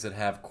these movies that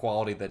have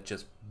quality that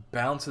just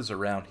bounces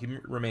around. He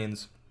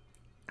remains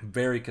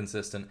very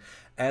consistent,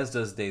 as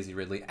does Daisy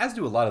Ridley, as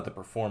do a lot of the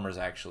performers,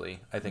 actually,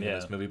 I think, in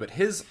this movie. But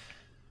his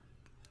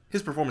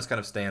performance kind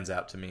of stands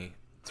out to me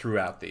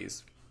throughout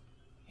these.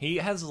 He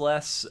has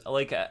less,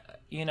 like,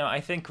 I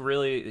think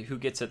really who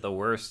gets it the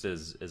worst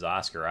is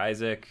Oscar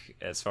Isaac,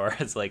 as far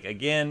as, like,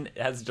 again,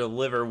 has to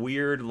deliver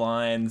weird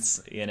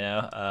lines,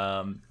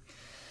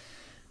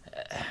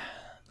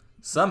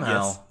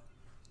 Somehow, Yes.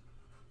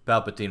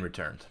 Palpatine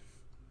returned.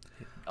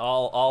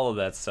 All of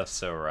that stuff's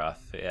so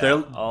rough. Yeah.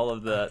 They're- All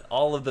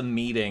of the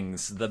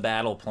meetings, the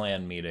battle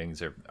plan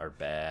meetings are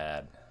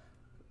bad.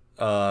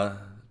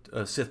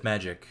 Sith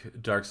magic,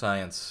 dark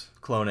science,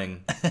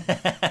 cloning.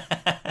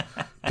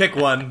 Pick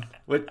one.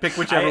 Pick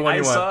whichever one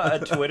you want. I saw a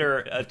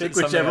Twitter, Pick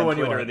something whichever on one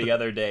you Twitter want. the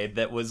other day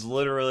that was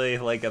literally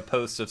like a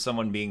post of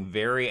someone being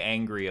very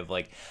angry of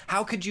like,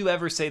 how could you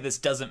ever say this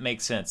doesn't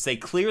make sense? They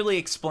clearly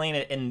explain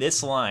it in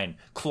this line: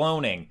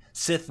 cloning,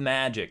 Sith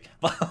magic.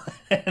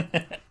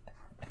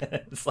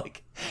 It's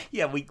like,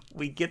 yeah,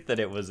 we get that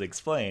it was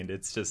explained.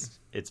 It's just,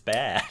 it's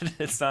bad.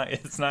 It's not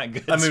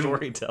good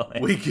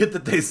storytelling. We get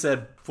that they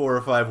said 4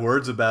 or 5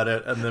 words about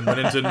it and then went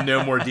into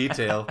no more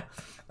detail.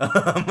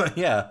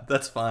 Yeah,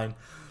 that's fine.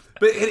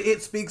 But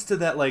it speaks to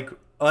that, like,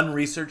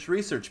 unresearched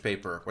research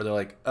paper where they're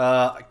like,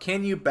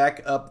 can you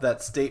back up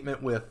that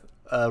statement with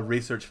a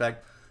research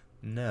fact?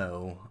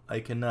 No,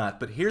 I cannot.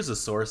 But here's a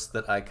source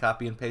that I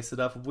copy and pasted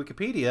off of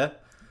Wikipedia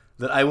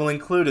that I will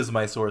include as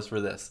my source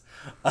for this.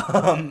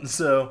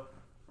 So,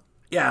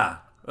 yeah,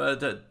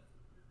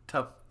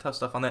 tough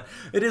stuff on that.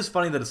 It is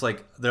funny that it's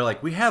like, they're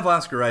like, we have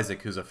Oscar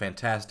Isaac, who's a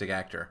fantastic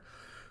actor.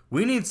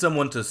 We need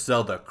someone to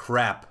sell the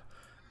crap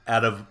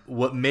out of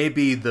what may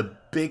be the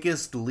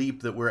biggest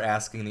leap that we're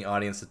asking the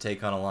audience to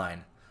take on a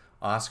line.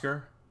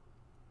 Oscar,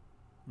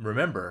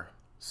 remember,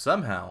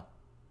 somehow,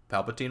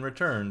 Palpatine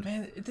returned.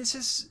 Man, this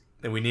is...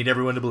 And we need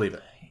everyone to believe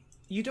it.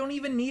 You don't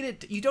even need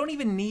it. You don't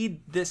even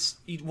need this,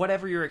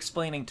 whatever you're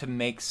explaining, to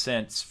make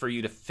sense for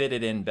you to fit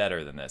it in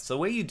better than this. The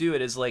way you do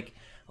it is like,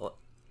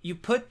 you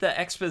put the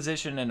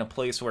exposition in a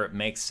place where it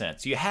makes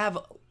sense. You have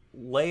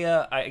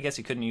Leia. I guess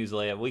you couldn't use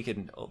Leia. We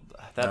can.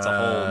 That's a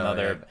whole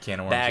nother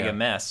bag of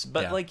mess.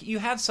 But like, you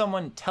have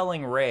someone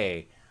telling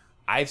Rey,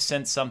 "I've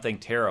sensed something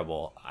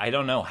terrible. I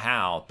don't know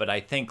how, but I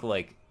think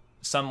like."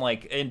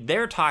 And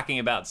they're talking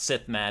about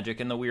Sith magic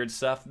and the weird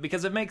stuff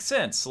because it makes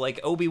sense. Like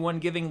Obi-Wan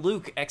giving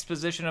Luke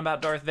exposition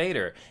about Darth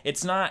Vader.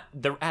 It's not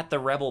at the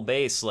Rebel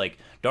base like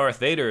Darth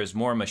Vader is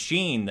more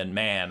machine than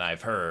man,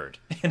 I've heard.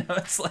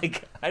 It's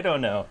like, I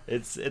don't know.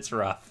 It's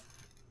rough.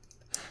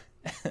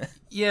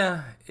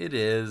 Yeah, it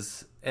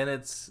is,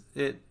 and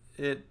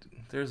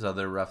there's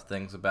other rough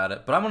things about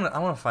it. But I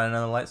want to find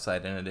another light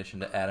side in addition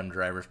to Adam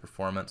Driver's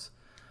performance.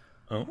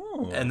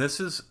 Oh, and this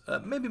is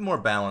maybe more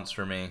balanced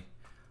for me.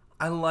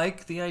 I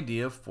like the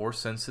idea of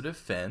Force-sensitive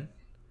Finn.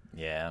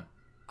 Yeah.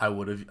 I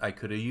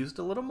could have used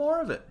a little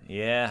more of it.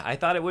 Yeah, I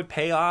thought it would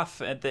pay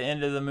off at the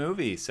end of the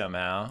movie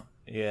somehow,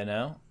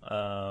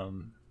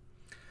 And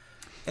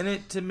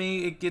to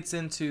me, it gets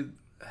into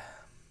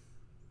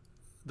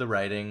the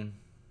writing.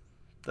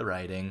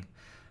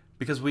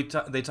 Because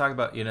they talk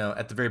about,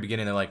 at the very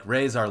beginning, they're like,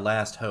 Rey's our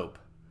last hope.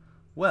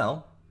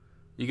 Well,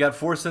 you got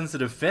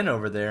Force-sensitive Finn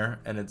over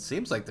there, and it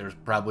seems like there's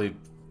probably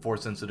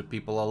Force-sensitive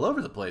people all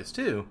over the place,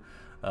 too.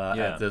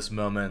 At this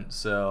moment,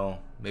 so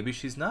maybe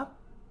she's not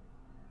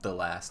the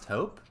last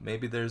hope.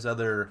 Maybe there's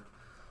other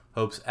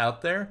hopes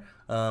out there.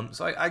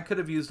 So I could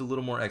have used a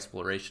little more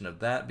exploration of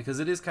that,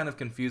 because it is kind of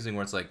confusing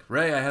where it's like,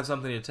 Rey, I have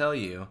something to tell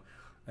you,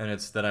 and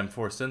it's that I'm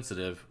Force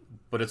sensitive,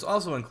 but it's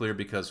also unclear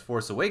because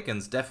Force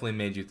Awakens definitely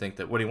made you think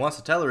that what he wants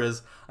to tell her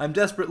is, I'm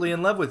desperately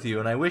in love with you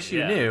and I wish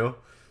you knew.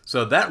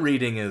 So that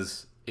reading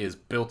is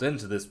built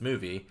into this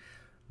movie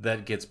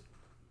that gets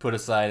put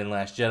aside in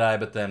Last Jedi,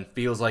 but then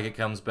feels like it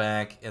comes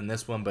back in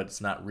this one, but it's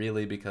not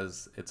really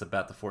because it's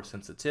about the Force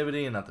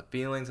sensitivity and not the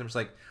feelings. I'm just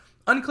like,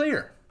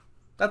 unclear.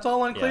 That's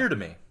all unclear to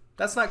me.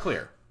 That's not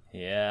clear.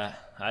 Yeah,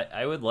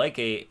 I would like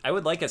a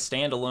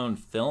standalone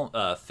film,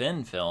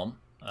 Finn film.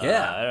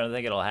 Yeah, I don't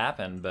think it'll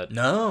happen, but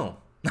no,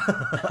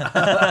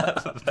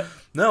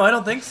 no, I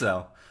don't think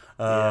so.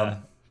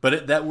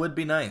 But that would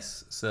be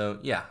nice. So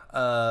yeah,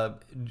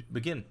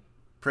 again,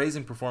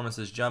 praising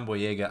performances, John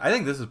Boyega. I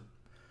think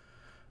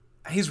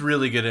he's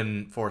really good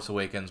in Force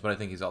Awakens, but I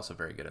think he's also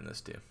very good in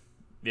this too.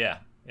 Yeah.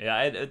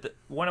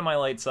 One of my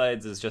light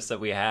sides is just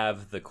that we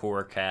have the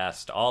core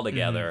cast all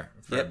together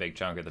for a big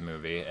chunk of the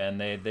movie,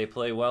 and they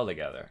play well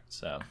together.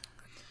 So,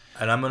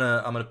 and I'm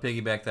gonna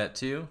piggyback that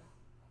too,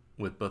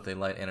 with both a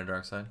light and a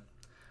dark side.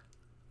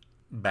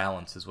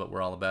 Balance is what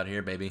we're all about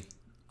here, baby.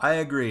 I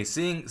agree.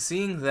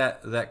 Seeing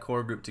that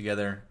core group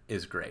together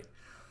is great.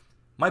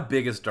 My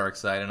biggest dark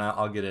side, and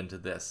I'll get into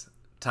this,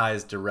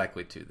 ties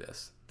directly to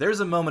this. There's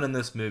a moment in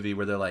this movie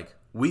where they're like,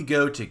 we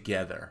go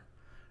together,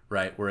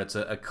 right? Where it's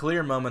a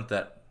clear moment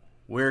that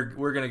we're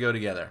going to go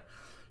together.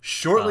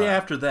 Shortly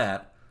after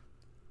that,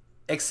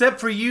 except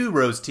for you,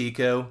 Rose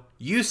Tico,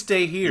 you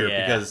stay here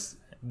because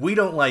we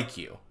don't like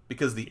you.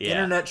 Because the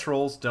internet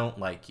trolls don't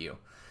like you.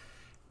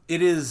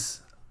 It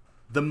is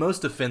the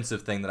most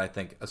offensive thing that I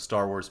think a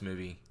Star Wars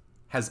movie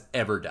has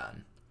ever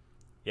done.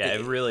 Yeah,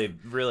 it really,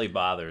 really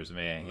bothers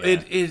me.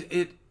 Yeah.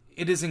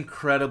 It is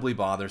incredibly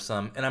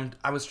bothersome. And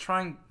I was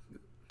trying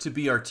to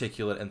be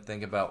articulate and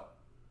think about,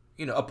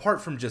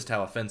 apart from just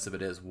how offensive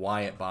it is,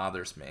 why it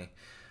bothers me.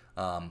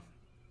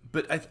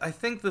 But I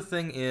think the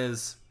thing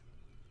is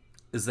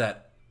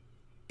that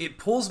it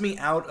pulls me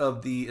out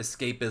of the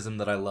escapism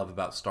that I love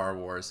about Star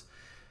Wars,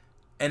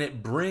 and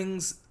it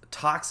brings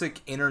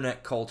toxic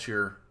internet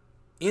culture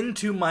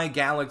into my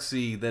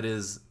galaxy that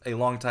is a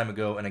long time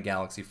ago in a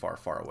galaxy far,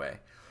 far away.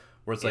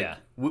 Where it's like,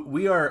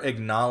 we are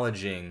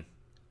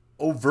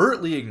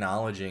overtly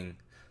acknowledging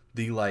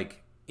the,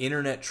 like,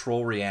 internet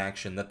troll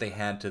reaction that they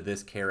had to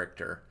this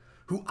character,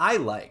 who I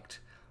liked.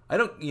 I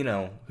don't,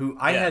 who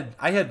I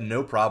had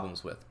no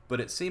problems with, but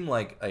it seemed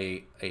like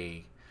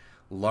a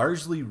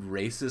largely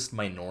racist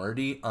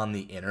minority on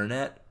the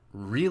internet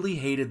really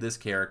hated this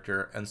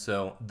character, and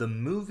so the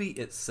movie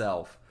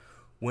itself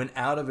went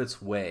out of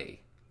its way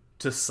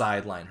to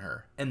sideline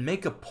her and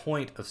make a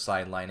point of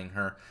sidelining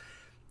her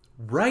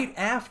right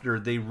after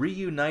they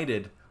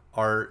reunited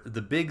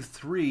the big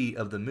three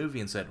of the movie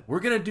and said, we're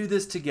going to do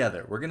this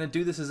together. We're going to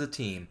do this as a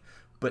team,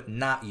 but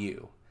not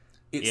you.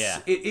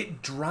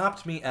 It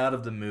dropped me out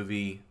of the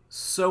movie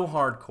so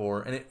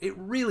hardcore, and it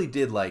really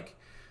did, like,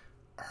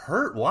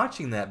 hurt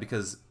watching that,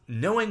 because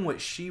knowing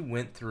what she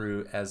went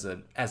through as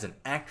an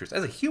actress,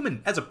 as a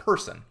human, as a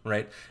person,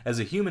 right? As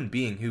a human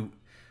being who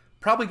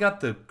probably got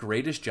the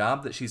greatest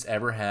job that she's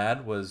ever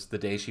had was the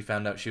day she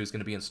found out she was going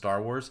to be in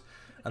Star Wars.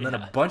 And then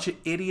a bunch of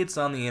idiots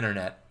on the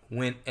internet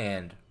went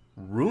and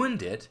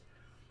ruined it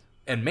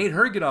and made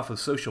her get off of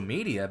social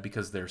media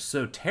because they're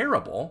so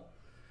terrible.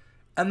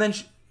 And then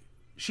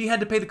she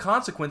had to pay the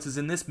consequences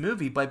in this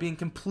movie by being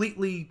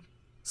completely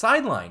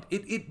sidelined.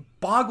 It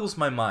boggles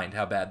my mind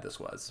how bad this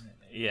was.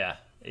 Yeah,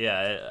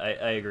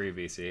 I agree,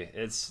 BC.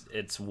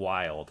 It's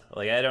wild.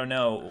 Like, I don't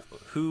know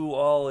who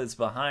all is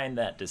behind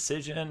that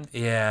decision.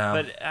 Yeah.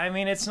 But, I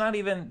mean, it's not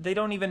even... They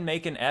don't even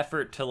make an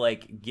effort to,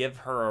 like, give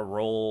her a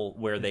role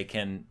where they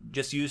can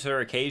just use her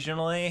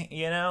occasionally,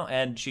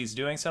 and she's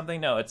doing something.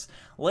 No, it's...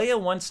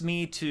 Leia wants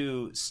me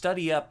to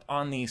study up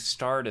on the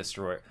Star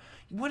Destroyer.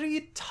 What are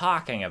you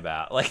talking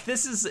about? Like,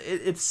 this is...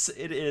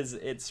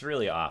 It's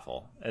really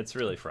awful. It's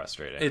really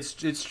frustrating.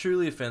 It's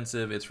truly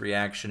offensive. It's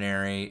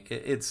reactionary.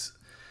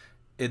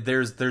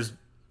 There's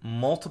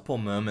multiple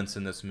moments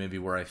in this movie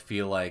where I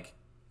feel like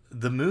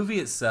the movie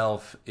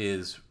itself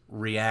is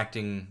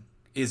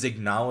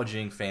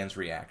acknowledging fans'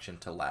 reaction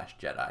to Last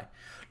Jedi.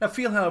 Now,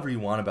 feel however you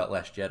want about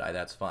Last Jedi,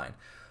 that's fine.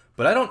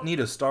 But I don't need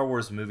a Star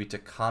Wars movie to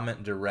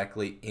comment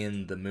directly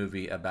in the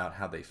movie about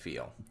how they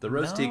feel. The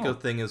Rose Tico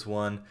thing is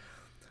one.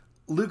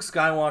 Luke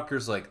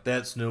Skywalker's like,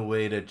 that's no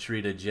way to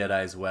treat a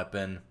Jedi's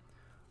weapon.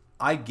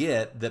 I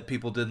get that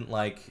people didn't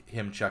like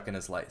him chucking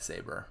his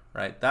lightsaber,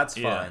 right? That's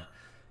fine. Yeah.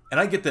 And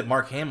I get that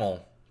Mark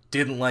Hamill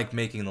didn't like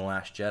making The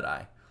Last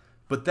Jedi.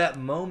 But that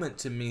moment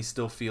to me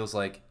still feels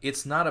like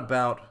it's not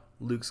about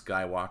Luke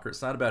Skywalker.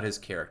 It's not about his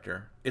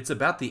character. It's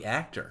about the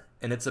actor.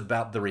 And it's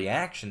about the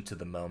reaction to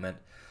the moment.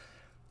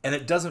 And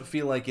it doesn't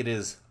feel like it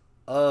is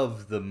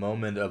of the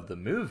moment of the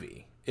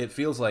movie. It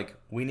feels like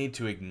we need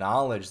to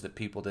acknowledge that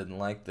people didn't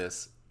like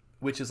this.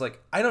 Which is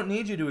like, I don't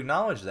need you to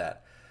acknowledge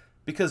that.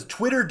 Because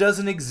Twitter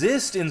doesn't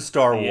exist in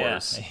Star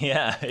Wars.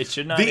 Yeah, it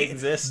should not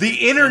exist.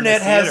 The internet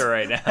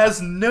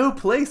has no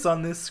place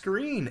on this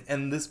screen.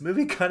 And this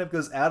movie kind of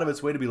goes out of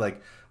its way to be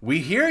like, we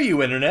hear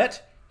you,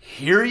 internet.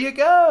 Here you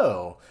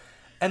go.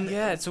 And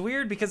yeah, it's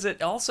weird because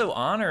it also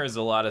honors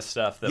a lot of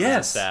stuff that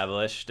was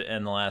established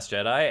in The Last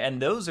Jedi. And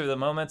those are the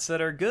moments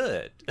that are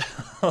good.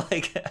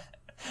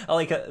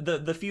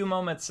 The few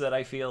moments that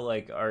I feel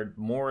like are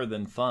more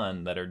than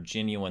fun, that are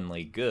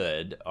genuinely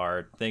good,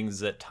 are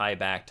things that tie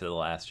back to The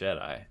Last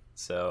Jedi.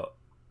 So,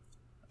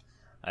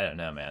 I don't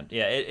know, man.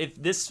 Yeah,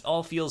 this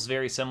all feels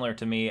very similar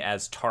to me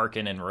as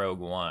Tarkin in Rogue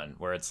One,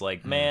 where it's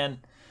like, man,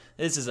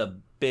 this is a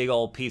big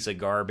old piece of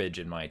garbage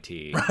in my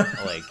tea.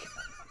 Like,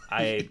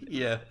 I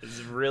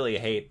really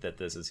hate that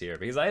this is here,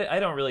 because I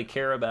don't really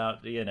care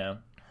about,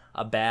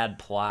 a bad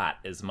plot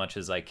as much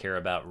as I care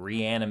about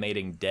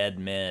reanimating dead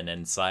men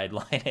and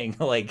sidelining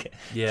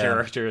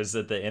characters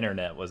that the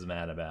internet was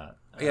mad about.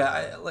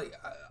 Yeah,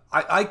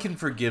 I can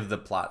forgive the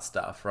plot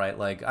stuff, right?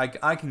 Like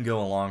I can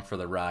go along for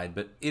the ride,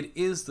 but it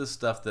is the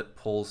stuff that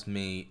pulls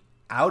me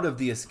out of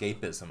the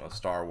escapism of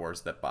Star Wars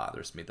that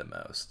bothers me the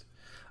most.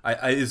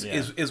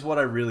 Is what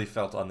I really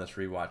felt on this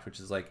rewatch, which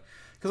is like,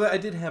 because I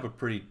did have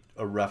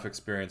a rough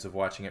experience of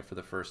watching it for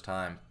the first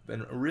time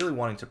and really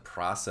wanting to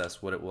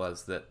process what it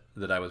was that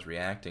I was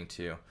reacting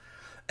to.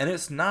 And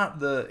it's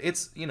not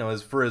as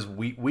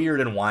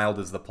weird and wild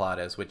as the plot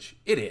is, which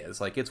it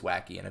is. Like, it's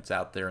wacky and it's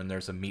out there, and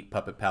there's a meat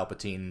puppet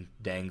Palpatine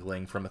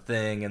dangling from a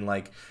thing, and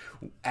like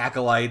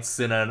acolytes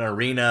in an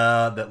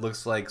arena that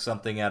looks like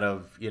something out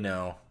of,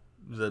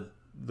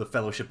 the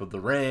Fellowship of the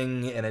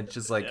Ring, and it's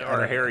just like,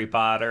 or Harry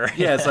Potter.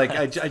 Yeah, it's like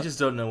I just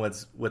don't know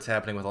what's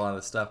happening with a lot of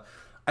this stuff.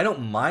 I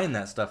don't mind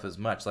that stuff as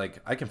much. Like,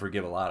 I can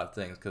forgive a lot of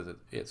things because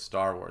it's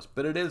Star Wars,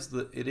 but it is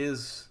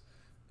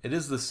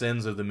the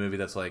sins of the movie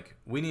that's like,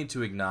 we need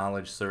to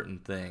acknowledge certain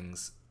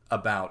things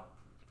about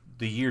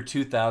the year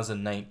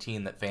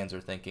 2019 that fans are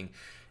thinking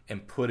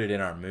and put it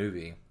in our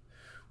movie,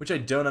 which I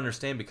don't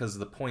understand, because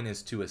the point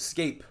is to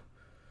escape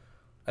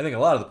I think a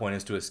lot of the point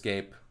is to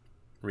escape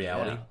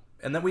reality, Yeah.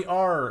 and that we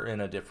are in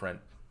a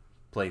different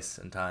place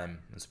and time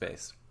and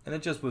space. And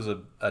it just was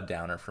a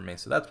downer for me.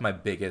 So that's my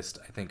biggest,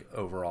 I think,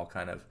 overall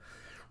kind of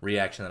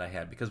reaction that I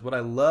had. Because what I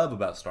love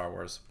about Star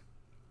Wars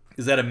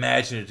is that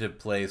imaginative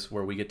place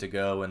where we get to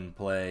go and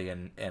play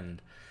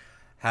and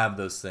have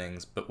those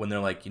things. But when they're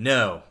like,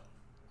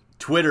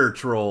 Twitter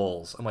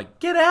trolls, I'm like,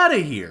 get out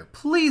of here.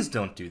 Please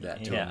don't do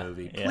that to a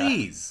movie.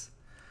 Please.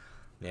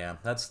 Yeah,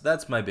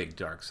 that's my big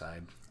dark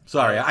side.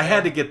 Sorry, I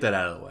had to get that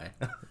out of the way.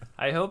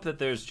 I hope that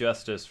there's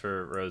justice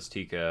for Rose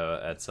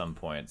Tico at some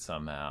point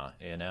somehow.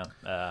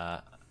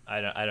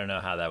 I don't know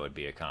how that would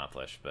be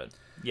accomplished, but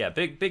yeah,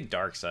 big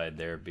dark side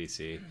there,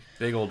 BC.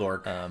 Big old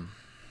orc.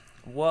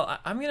 Well,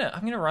 I'm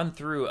gonna run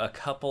through a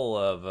couple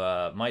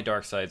of my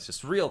dark sides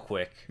just real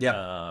quick.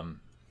 Yeah.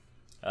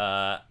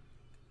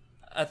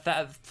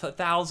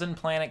 1,000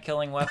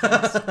 planet-killing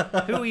weapons.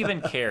 Who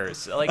even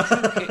cares? Like,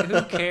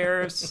 who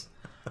cares?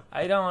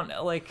 I don't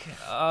like.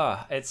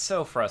 It's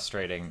so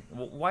frustrating.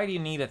 Why do you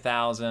need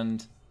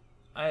 1,000?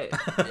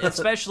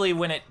 Especially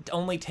when it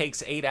only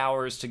takes 8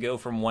 hours to go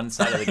from one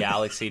side of the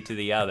galaxy to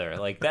the other.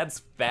 Like, that's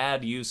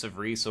bad use of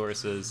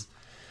resources.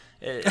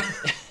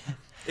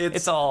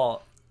 It's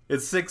all.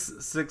 It's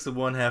six of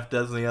one, half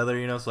dozen the other.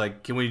 It's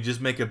like, can we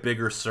just make a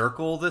bigger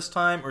circle this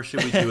time, or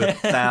should we do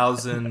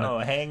 1,000?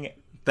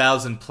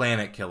 1,000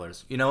 planet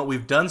killers. You know what?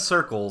 We've done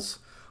circles.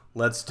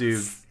 Let's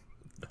do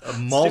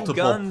multiple.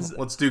 Guns.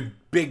 Let's do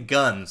big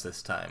guns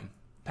this time.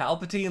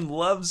 Palpatine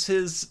loves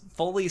his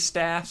fully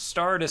staffed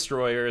Star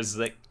Destroyers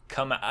that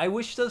come out. I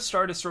wish those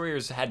Star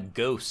Destroyers had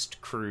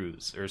ghost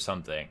crews or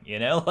something,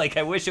 Like,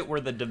 I wish it were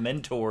the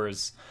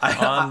Dementors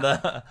on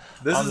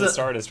the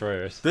Star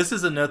Destroyers. This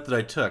is a note that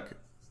I took.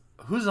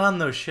 Who's on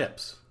those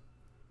ships?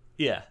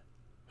 Yeah.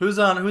 Who's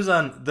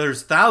on?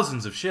 There's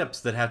thousands of ships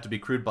that have to be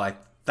crewed by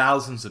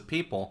thousands of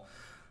people.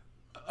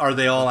 Are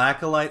they all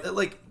acolyte?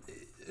 Like,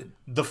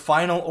 the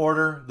Final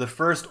Order, the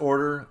First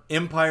Order,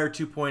 Empire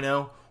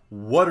 2.0,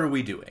 what are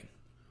we doing?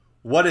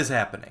 What is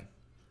happening?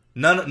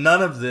 None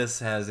of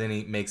this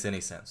makes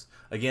any sense.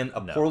 Again,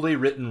 a poorly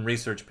written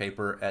research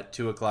paper at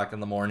 2 o'clock in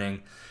the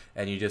morning,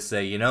 and you just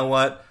say, you know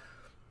what?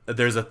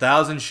 There's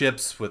 1,000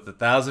 ships with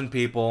 1,000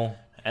 people.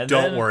 And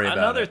don't worry about it.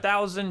 Another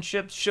 1,000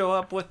 ships show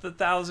up with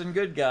 1,000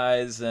 good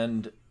guys,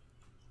 and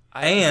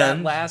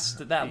that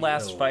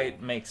last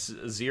fight makes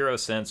zero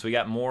sense. We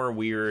got more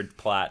weird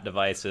plot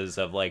devices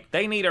of, like,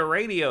 they need a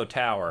radio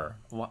tower.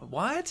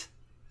 What?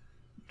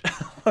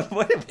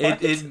 What?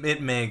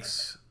 It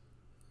makes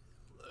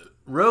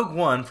Rogue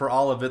One, for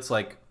all of its,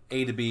 like,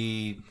 A to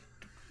B,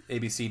 A,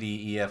 B, C,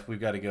 D, E, F, we've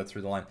got to go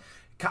through the line.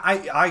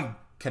 I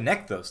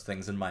connect those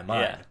things in my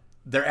mind. Yeah.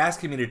 They're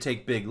asking me to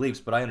take big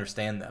leaps, but I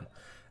understand them.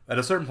 At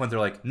a certain point, they're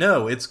like,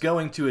 no, it's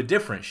going to a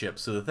different ship.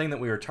 So the thing that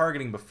we were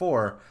targeting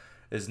before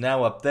is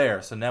now up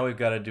there. So now we've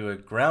got to do a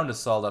ground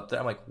assault up there.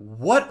 I'm like,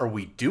 what are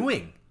we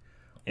doing?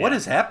 Yeah. What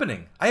is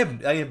happening? I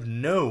have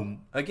no...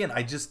 Again,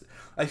 I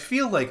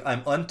feel like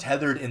I'm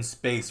untethered in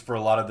space for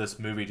a lot of this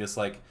movie. Just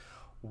like,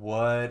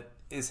 what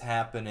is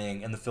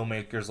happening? And the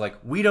filmmaker's like,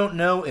 we don't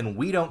know and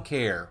we don't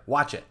care.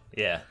 Watch it.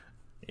 Yeah.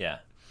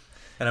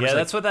 And I'm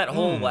that's what that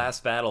whole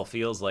last battle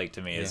feels like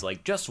to me. Is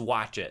like, just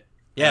watch it.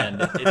 Yeah.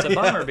 And it's a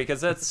bummer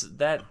because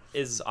that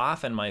is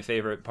often my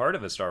favorite part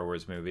of a Star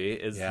Wars movie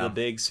is the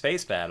big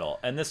space battle.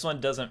 And this one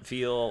doesn't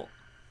feel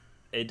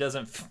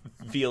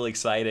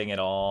exciting at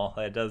all.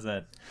 It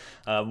doesn't.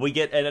 We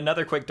get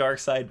another quick dark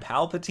side.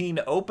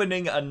 Palpatine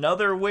opening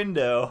another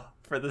window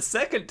for the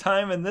second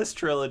time in this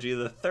trilogy,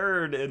 the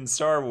third in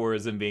Star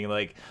Wars, and being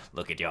like,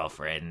 "Look at your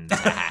friends."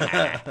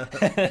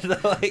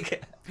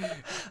 Like,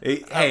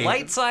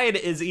 light side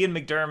is Ian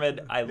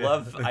McDiarmid.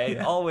 I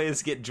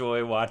always get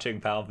joy watching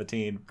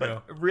Palpatine,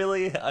 but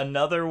really,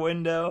 another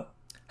window.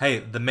 Hey,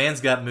 the man's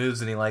got moves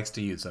and he likes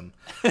to use them.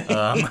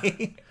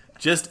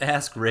 Just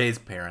ask Rey's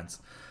parents.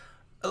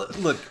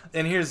 Look,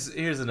 and here's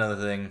another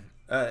thing,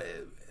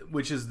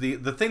 which is the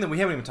thing that we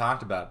haven't even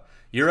talked about.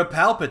 You're a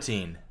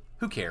Palpatine.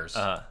 Who cares?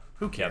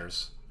 Who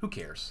cares? Yep. Who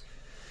cares?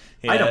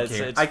 Yeah, I don't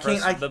care. I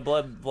can't. The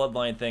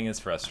bloodline thing is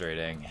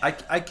frustrating.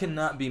 I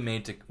cannot be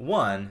made to.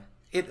 One,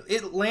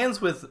 it lands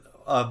with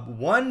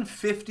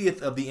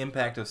 1/50th of the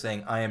impact of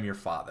saying, "I am your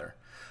father.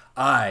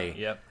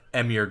 I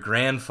am your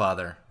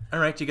grandfather." All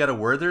right, you got a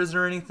Werther's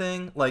or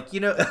anything? Like,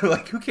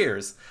 like, who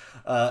cares?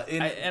 I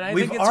think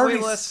it's way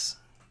less.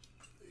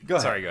 Go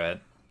ahead. Sorry, go ahead.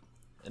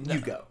 No.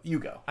 You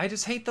go. I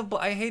just hate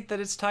I hate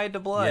that it's tied to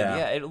blood.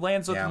 Yeah, it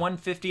lands with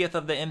 1/50th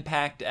of the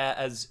impact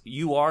as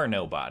you are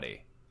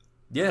nobody.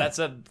 Yeah,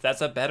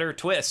 that's a better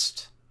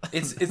twist.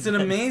 It's an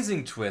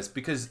amazing twist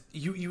because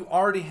you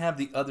already have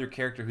the other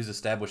character who's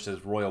established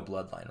as royal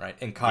bloodline, right?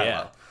 And Kylo.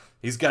 Yeah.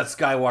 He's got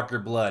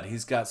Skywalker blood.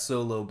 He's got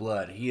Solo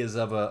blood. He is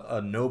of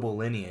a noble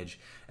lineage,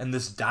 and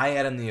this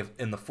dyad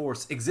in the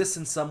Force exists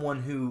in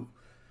someone who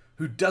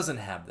doesn't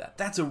have that.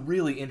 That's a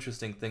really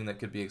interesting thing that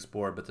could be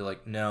explored, but they're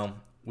like, no,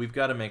 we've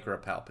got to make her a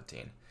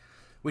Palpatine.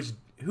 Which,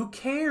 who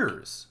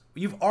cares?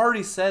 You've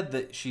already said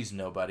that she's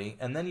nobody,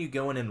 and then you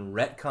go in and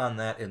retcon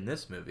that in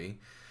this movie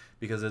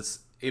because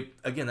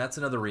again, that's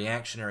another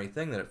reactionary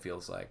thing that it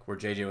feels like, where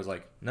JJ was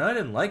like, no, I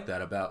didn't like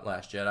that about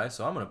Last Jedi,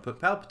 so I'm going to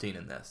put Palpatine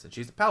in this, and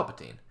she's a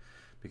Palpatine,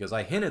 because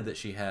I hinted that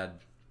she had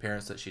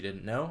parents that she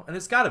didn't know, and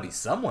it's got to be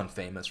someone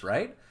famous,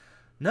 right?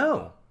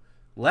 No.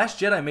 Last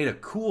Jedi made a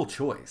cool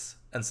choice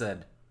and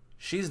said,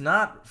 she's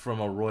not from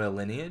a royal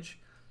lineage,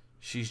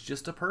 she's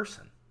just a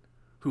person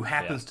who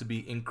happens to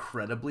be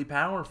incredibly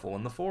powerful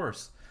in the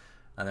Force.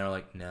 And they were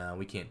like, no,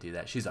 we can't do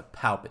that. She's a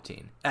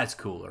Palpatine. That's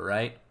cooler,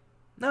 right?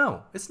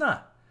 No, it's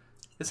not.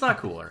 It's not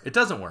cooler. It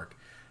doesn't work.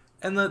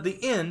 And the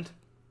end,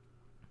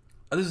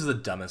 this is the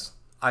dumbest.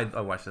 I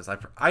watched this.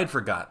 I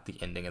forgot the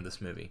ending of this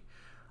movie.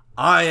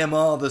 I am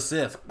all the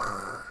Sith.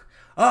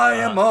 I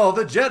am all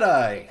the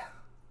Jedi.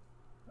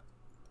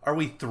 Are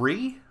we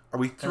 3? Are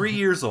we 3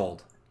 years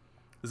old?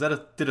 Did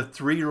a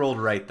 3-year-old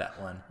write that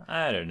one?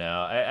 I don't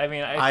know. I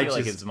mean, I feel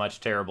like as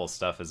much terrible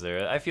stuff as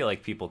there. I feel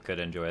like people could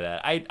enjoy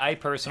that. I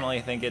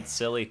personally think it's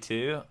silly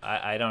too.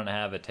 I don't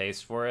have a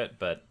taste for it,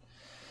 but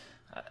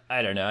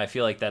I don't know. I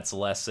feel like that's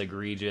less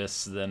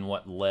egregious than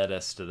what led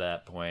us to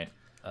that point.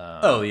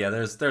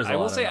 There's. I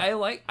will say I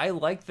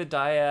like the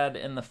dyad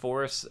in the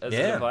Force as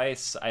a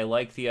device. I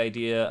like the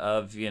idea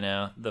of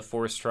the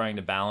Force trying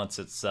to balance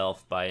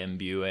itself by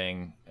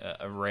imbuing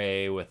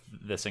Rey with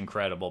this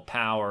incredible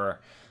power.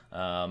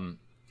 And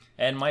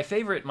my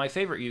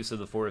favorite use of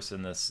the Force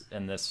in this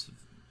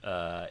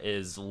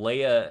is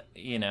Leia,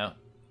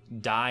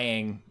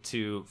 dying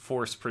to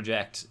Force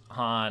project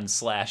Han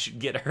 /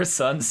 get her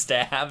son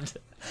stabbed.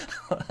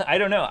 I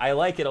don't know. I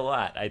like it a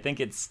lot. I think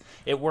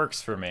it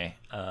works for me.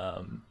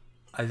 I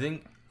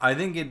think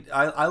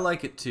I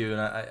like it too,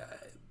 and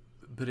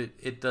but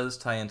it does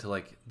tie into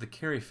like the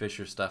Carrie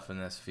Fisher stuff in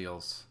this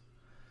feels.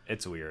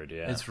 It's weird,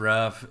 yeah. It's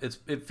rough.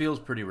 It feels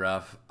pretty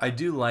rough. I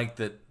do like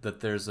that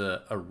there's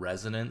a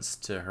resonance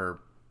to her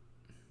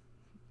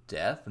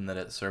death and that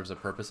it serves a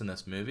purpose in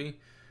this movie.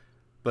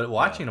 But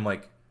watching, I'm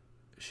like,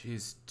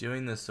 she's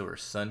doing this so her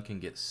son can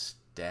get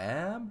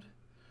stabbed?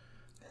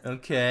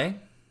 Okay.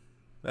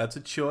 That's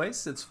a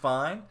choice. It's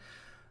fine.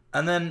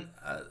 And then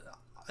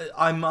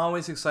I'm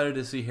always excited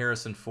to see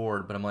Harrison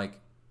Ford, but I'm like,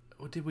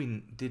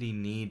 did he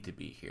need to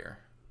be here?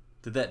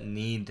 Did that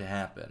need to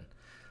happen?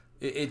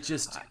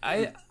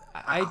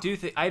 I do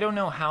think I don't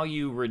know how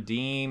you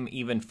redeem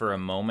even for a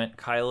moment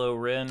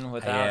Kylo Ren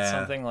without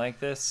something like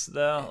this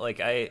though. Like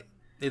I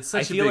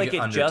feel like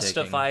it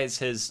justifies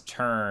his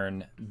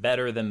turn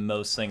better than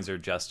most things are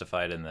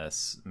justified in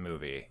this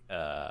movie.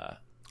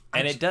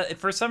 And it does,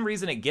 for some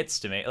reason, it gets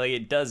to me. Like,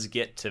 it does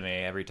get to me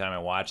every time I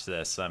watch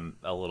this. I'm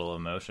a little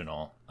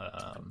emotional.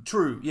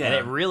 True, yeah. And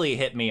it really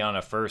hit me on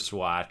a first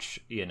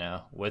watch,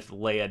 with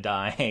Leia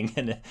dying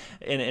in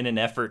an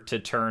effort to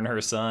turn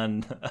her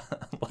son.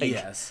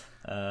 Yes.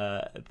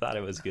 I thought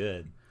it was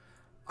good.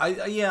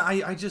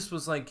 I just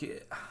was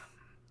like,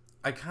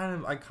 I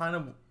kind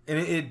of, and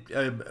it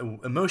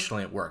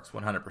emotionally it works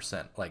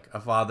 100%. Like a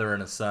father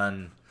and a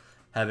son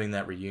having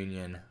that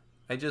reunion.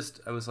 I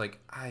was like,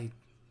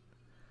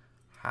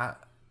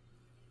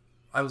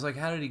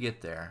 how did he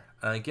get there?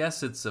 And I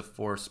guess it's a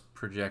Force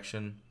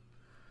projection,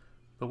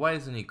 but why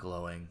isn't he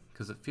glowing?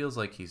 Because it feels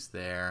like he's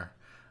there.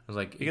 I was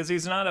like, because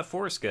he's not a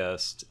Force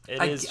ghost.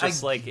 It's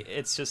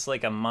just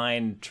like a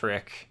mind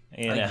trick.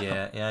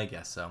 I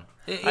guess so.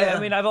 I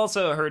mean, I've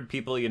also heard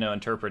people,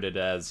 interpret it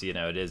as,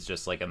 it is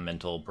just like a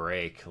mental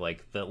break.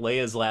 Like that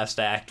Leia's last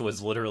act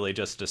was literally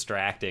just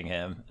distracting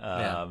him,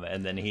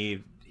 and then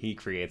he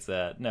creates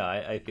that. No,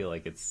 I feel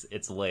like it's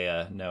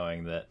Leia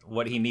knowing that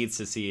what he needs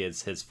to see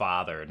is his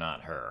father,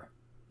 not her.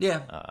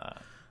 Yeah.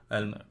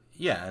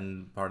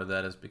 And part of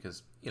that is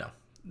because,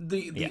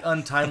 the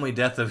untimely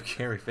death of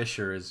Carrie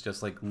Fisher is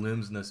just like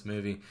looms in this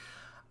movie.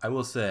 I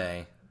will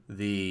say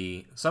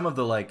some of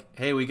the like,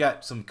 hey, we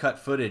got some cut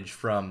footage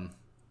from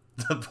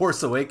The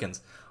Force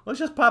Awakens. Let's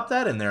just pop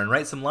that in there and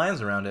write some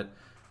lines around it.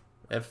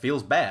 It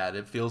feels bad.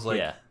 It feels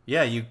like,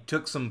 you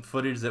took some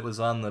footage that was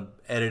on the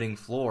editing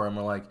floor and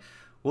we're like,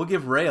 we'll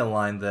give Rey a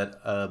line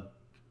that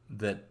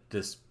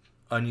this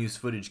unused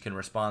footage can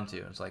respond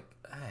to. It's like,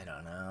 I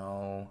don't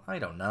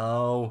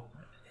know.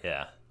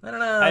 Yeah. I don't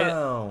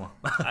know.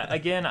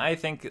 I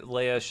think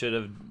Leia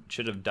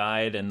should have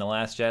died in The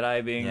Last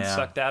Jedi being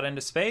sucked out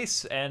into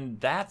space, and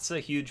that's a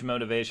huge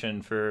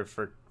motivation for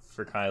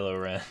Kylo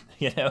Ren.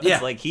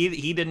 It's like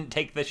he didn't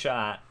take the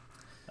shot,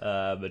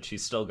 but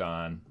she's still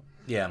gone.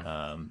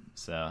 Yeah.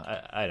 So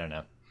I don't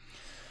know.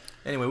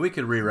 Anyway, we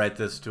could rewrite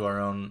this to our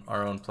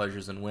own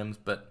pleasures and whims,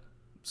 but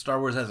Star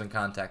Wars hasn't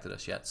contacted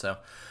us yet, so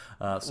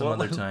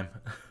other time.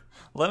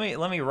 Let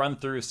me run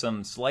through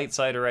some light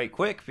side right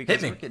quick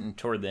because we're getting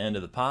toward the end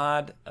of the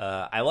pod.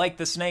 I like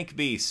the Snake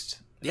Beast.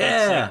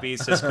 Yeah, Snake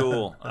Beast is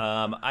cool.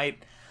 I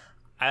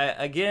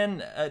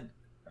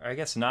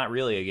guess not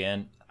really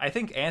again. I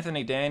think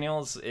Anthony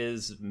Daniels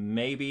is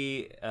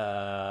maybe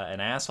an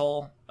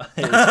asshole.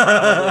 Is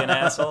probably an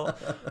asshole.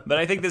 But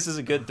I think this is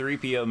a good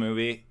 3PO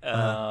movie.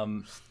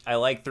 I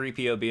like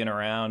 3PO being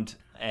around,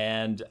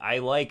 and I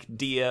like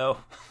Dio.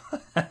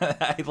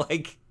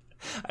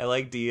 I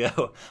like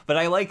Dio, but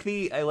I like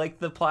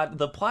the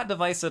plot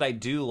device that I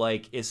do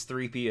like is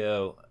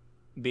 3PO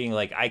being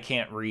like, I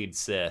can't read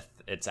Sith,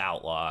 it's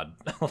outlawed.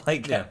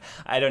 Like, Yeah.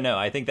 I don't know,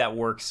 I think that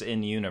works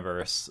in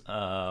universe.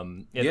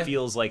 It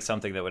feels like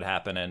something that would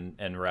happen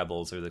in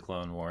Rebels or the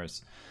Clone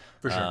Wars.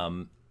 For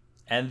sure.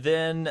 And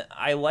then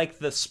I like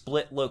the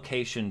split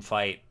location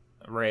fight,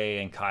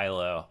 Rey and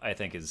Kylo. I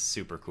think is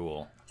super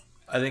cool.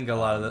 I think a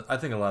lot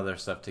of their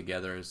stuff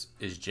together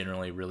is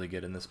generally really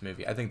good in this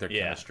movie. I think their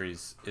chemistry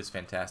is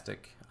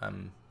fantastic.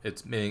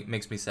 It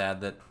makes me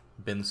sad that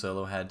Ben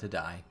Solo had to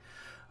die.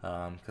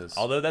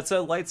 Although that's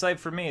a light side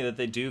for me that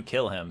they do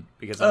kill him,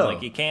 because I'm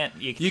like, you can't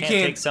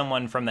take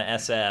someone from the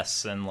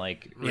SS and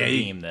like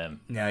redeem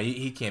them. No,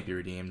 he can't be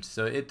redeemed.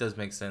 So it does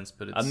make sense,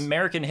 but it's...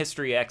 American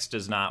History X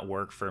does not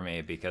work for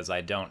me because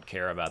I don't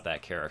care about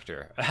that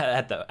character.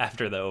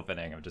 After the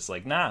opening, I'm just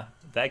like, nah,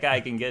 that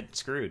guy can get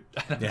screwed.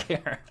 I don't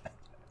care.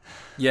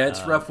 Yeah,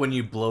 it's rough when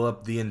you blow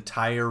up the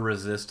entire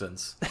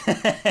resistance.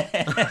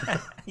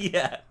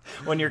 Yeah,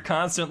 when you're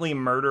constantly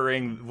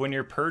murdering, when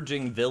you're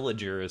purging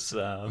villagers.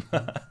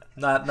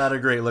 Not a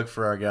great look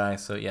for our guy.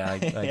 So yeah, I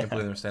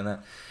completely understand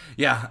that.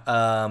 Yeah,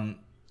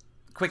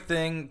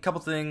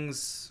 couple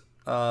things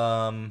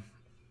to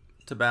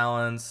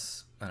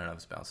balance. I don't know if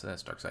it's balanced.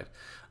 That's dark side.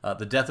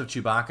 The death of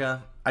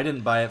Chewbacca. I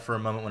didn't buy it for a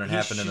moment when it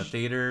happened in the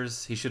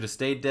theaters. He should have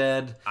stayed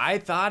dead. I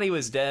thought he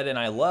was dead, and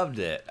I loved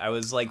it. I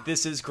was like,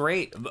 "This is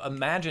great."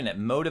 Imagine it,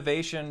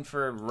 motivation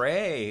for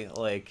Rey.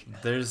 Like,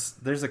 there's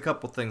a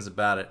couple things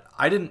about it.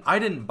 I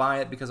didn't buy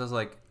it because I was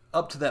like,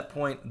 up to that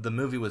point, the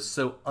movie was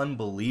so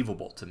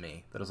unbelievable to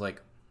me that I was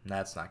like,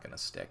 that's not gonna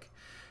stick.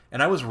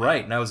 And I was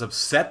right, and I was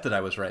upset that I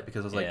was right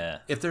because I was like,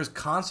 if there's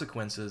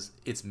consequences,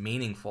 it's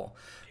meaningful.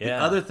 Yeah.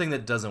 The other thing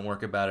that doesn't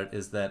work about it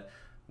is that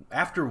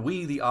after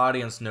we, the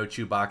audience, know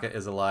Chewbacca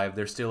is alive,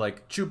 they're still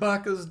like,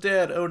 Chewbacca's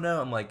dead. Oh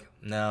no! I'm like,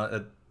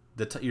 no,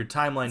 your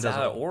timeline doesn't.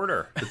 Out of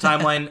order. The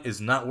timeline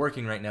is not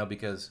working right now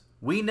because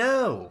we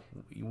know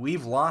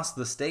we've lost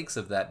the stakes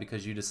of that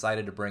because you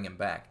decided to bring him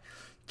back.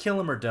 Kill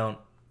him or don't,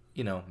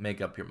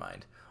 make up your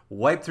mind.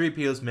 Wipe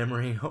 3PO's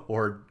memory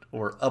or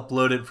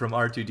upload it from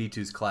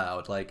R2-D2's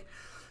cloud. Like,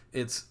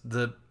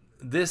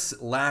 this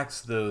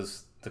lacks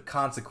the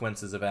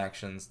consequences of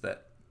actions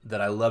that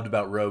I loved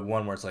about Rogue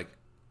One, where it's like,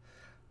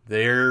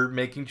 they're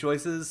making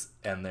choices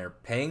and they're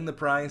paying the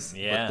price,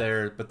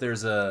 but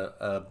there's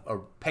a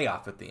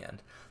payoff at the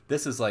end.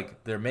 This is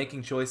like, they're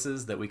making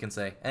choices that we can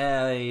say,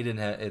 you didn't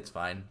have, it's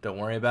fine, don't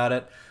worry about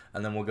it,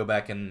 and then we'll go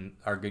back and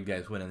our good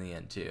guys win in the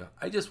end too.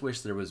 I just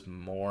wish there was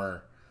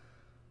more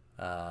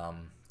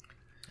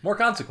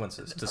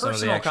consequences to some of the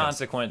personal actions.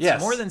 consequence. Yes.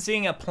 More than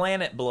seeing a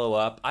planet blow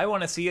up, I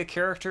want to see a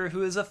character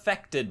who is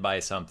affected by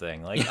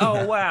something. Like,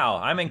 oh wow,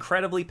 I'm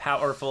incredibly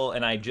powerful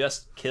and I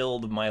just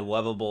killed my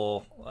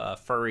lovable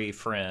furry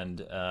friend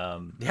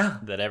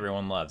that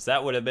everyone loves.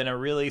 That would have been a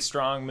really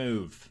strong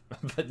move,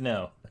 but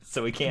no,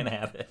 so we can't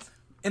have it.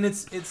 And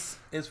it's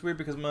weird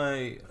because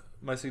my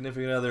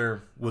significant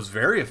other was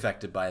very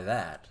affected by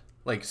that.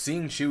 Like,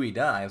 seeing Chewie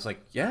die, I was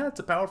like, yeah, it's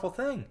a powerful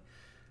thing.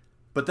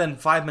 But then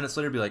 5 minutes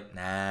later, be like,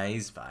 nah,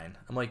 he's fine.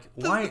 I'm like,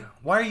 why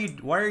are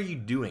you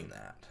doing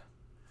that?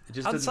 It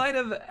just outside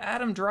of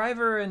Adam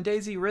Driver and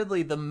Daisy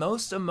Ridley, the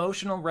most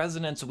emotional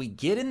resonance we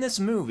get in this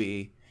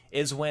movie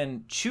is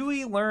when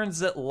Chewie learns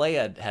that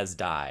Leia has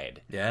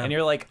died. Yeah. And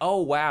you're like,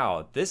 oh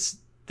wow, this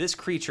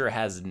creature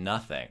has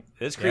nothing.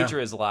 This creature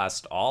has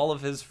lost all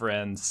of his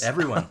friends.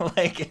 Everyone.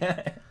 Like,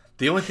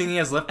 the only thing he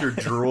has left are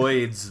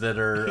droids that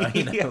are,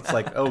 it's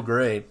like, oh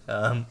great.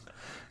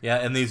 Yeah,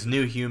 and these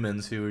new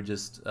humans who are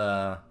just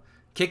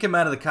kick him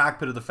out of the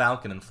cockpit of the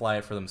Falcon and fly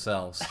it for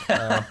themselves.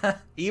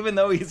 Even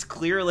though he's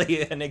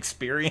clearly an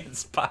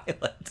experienced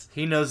pilot.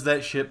 He knows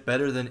that ship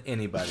better than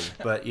anybody.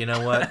 But you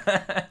know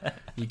what?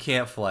 You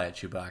can't fly it,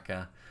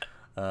 Chewbacca.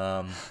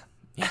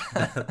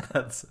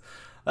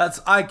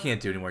 That's I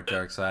can't do any more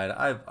Dark Side.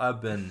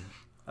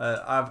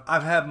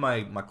 I've had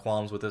my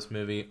qualms with this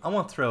movie. I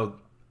want to throw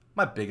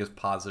my biggest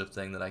positive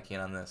thing that I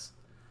can on this.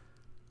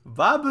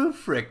 Babu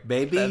Frick,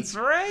 baby. That's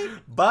right.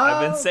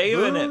 I've been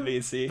saving it,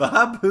 VC.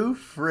 Babu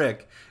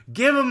Frick.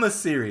 Give him a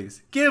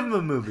series. Give him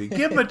a movie.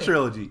 Give him a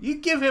trilogy. You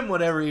give him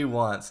whatever he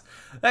wants.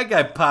 That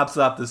guy pops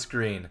off the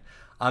screen.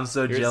 I'm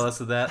so jealous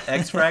of that.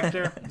 X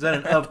Factor? Is that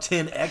an of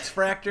 10 X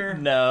Factor?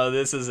 No,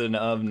 this is an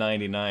of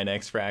 99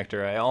 X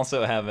Factor. I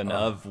also have an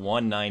of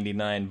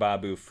 199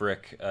 Babu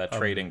Frick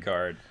trading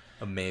card.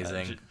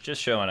 Amazing. Just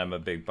showing I'm a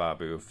big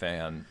Babu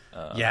fan.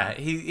 Yeah,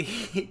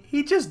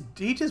 he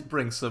just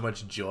brings so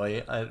much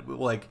joy.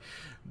 Like,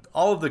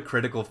 all of the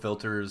critical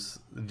filters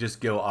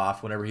just go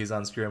off whenever he's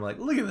on screen. I'm like,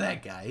 look at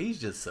that guy. He's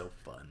just so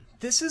fun.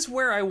 This is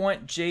where I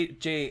want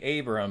J.J.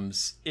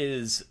 Abrams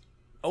is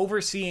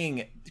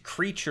overseeing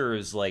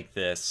creatures like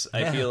this.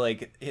 Yeah. I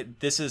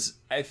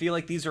feel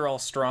like these are all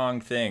strong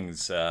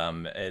things.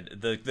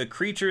 The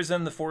creatures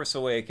in The Force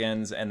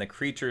Awakens and the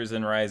creatures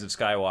in Rise of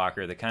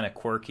Skywalker, the kind of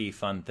quirky,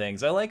 fun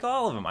things. I like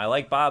all of them. I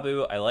like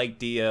Babu. I like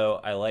Dio.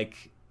 I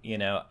like,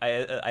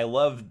 I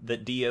love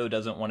that Dio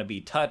doesn't want to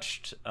be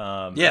touched.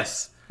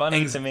 Yes.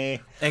 funny to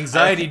me.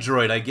 Anxiety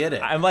droid, I get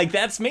it. I'm like,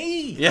 that's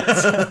me. Yeah.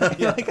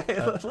 Like,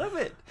 I love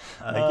it.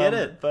 I get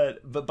it.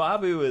 But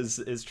Babu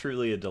is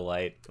truly a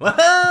delight.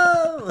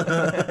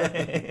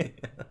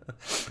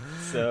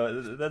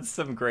 So that's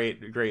some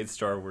great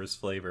Star Wars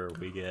flavor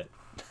we get.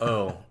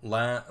 Oh,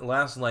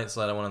 last light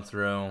slide I want to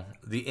throw.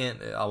 The end.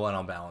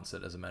 I'll balance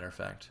it, as a matter of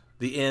fact.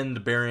 The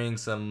end, burying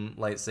some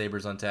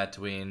lightsabers on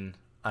Tatooine.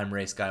 I'm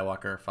Rey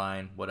Skywalker.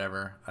 Fine,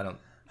 whatever. I don't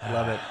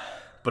love it,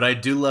 but I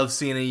do love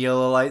seeing a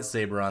yellow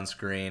lightsaber on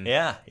screen.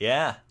 Yeah.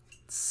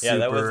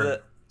 That was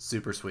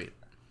super sweet.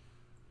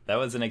 That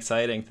was an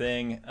exciting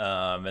thing,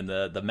 and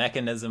the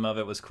mechanism of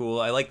it was cool.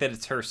 I like that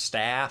it's her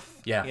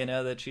staff. Yeah.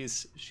 That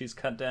she's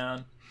cut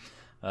down.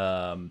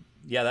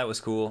 Yeah, that was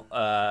cool.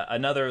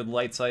 Another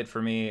light side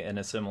for me in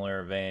a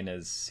similar vein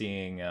is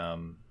seeing.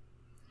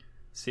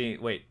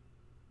 Wait,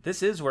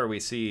 this is where we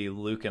see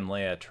Luke and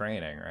Leia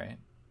training, right?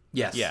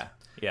 Yes. Yeah.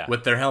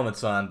 With their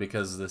helmets on,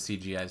 because the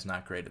CGI is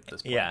not great at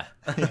this point. Yeah.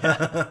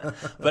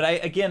 But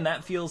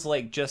that feels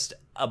like just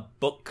a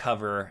book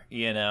cover,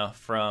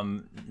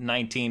 from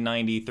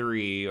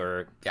 1993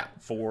 or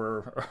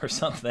 4 or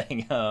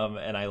something,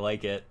 and I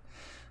like it.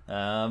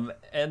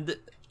 And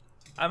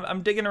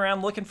I'm digging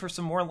around looking for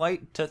some more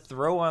light to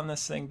throw on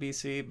this thing,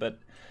 BC, but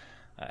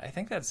I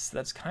think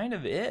that's kind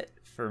of it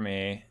for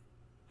me.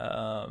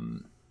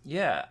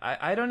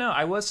 I don't know.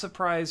 I was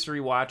surprised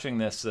rewatching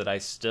this that I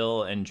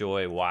still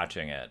enjoy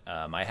watching it.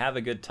 I have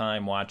a good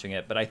time watching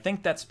it, but I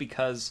think that's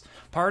because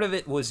part of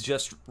it was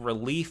just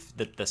relief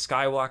that the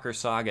Skywalker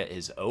saga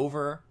is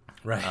over.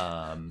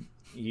 Right.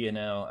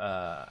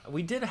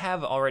 We did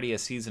have already a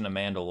season of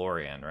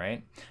Mandalorian,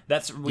 right?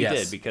 We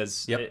did,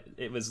 because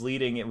it was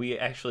leading. We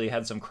actually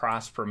had some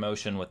cross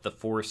promotion with the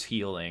Force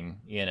healing,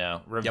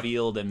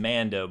 revealed in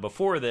Mando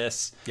before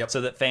this,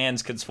 so that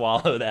fans could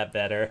swallow that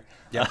better.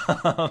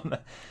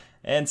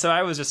 And so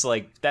I was just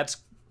like, that's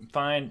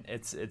fine.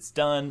 It's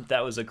done.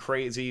 That was a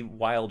crazy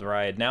wild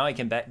ride. Now I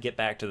can get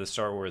back to the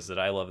Star Wars that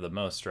I love the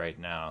most right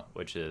now,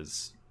 which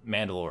is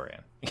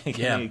Mandalorian.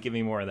 Give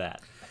me more of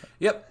that.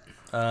 Yep.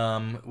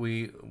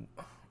 We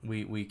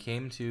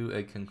came to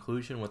a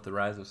conclusion with the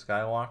Rise of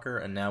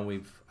Skywalker, and now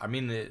if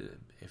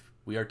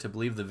we are to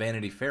believe the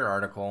Vanity Fair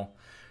article,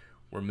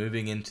 we're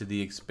moving into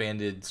the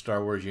expanded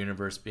Star Wars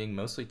universe being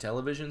mostly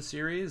television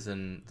series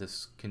and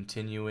this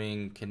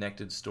continuing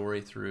connected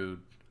story through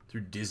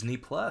Disney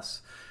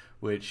Plus,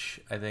 which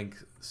I think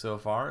so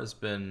far has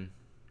been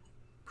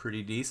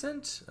pretty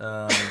decent,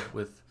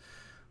 with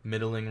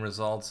middling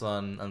results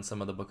on some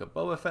of the Book of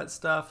Boba Fett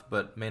stuff,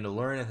 but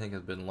Mandalorian I think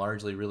has been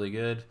largely really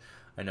good.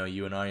 I know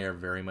you and I are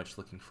very much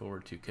looking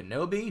forward to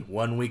Kenobi,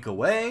 1 week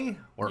away.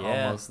 We're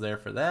almost there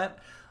for that.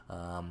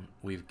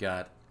 We've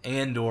got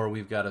Andor,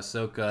 we've got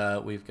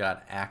Ahsoka, we've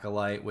got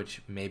Acolyte,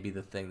 which may be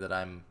the thing that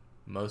I'm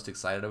most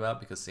excited about,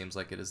 because it seems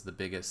like it is the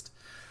biggest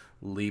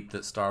leap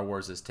that Star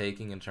Wars is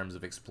taking in terms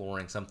of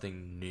exploring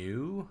something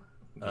new,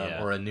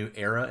 or a new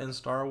era in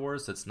Star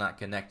Wars that's not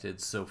connected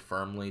so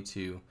firmly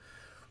to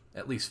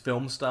at least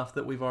film stuff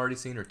that we've already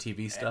seen or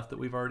TV stuff that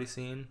we've already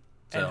seen.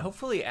 And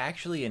hopefully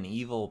actually an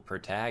evil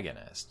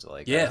protagonist.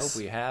 I hope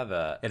we have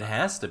it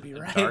has to be,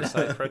 right? Dark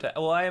side protagonist.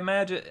 Well, I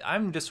imagine,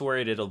 I'm just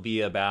worried it'll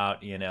be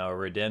about, a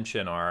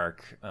redemption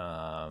arc.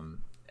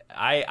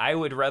 I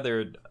would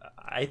rather,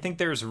 I think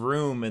there's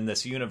room in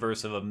this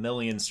universe of a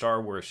million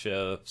Star Wars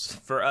shows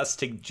for us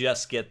to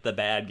just get the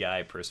bad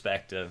guy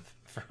perspective.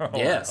 For a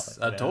while,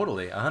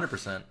 totally,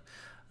 100%.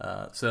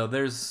 So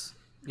there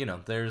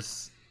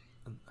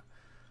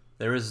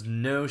is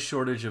no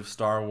shortage of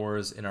Star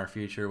Wars in our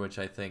future, which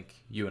I think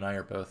you and I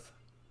are both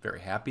very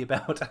happy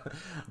about.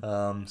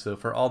 So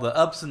for all the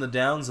ups and the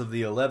downs of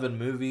the 11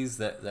 movies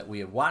that we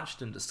have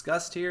watched and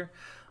discussed here,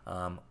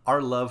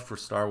 our love for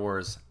Star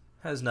Wars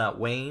has not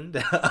waned.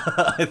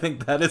 I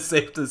think that is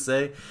safe to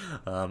say.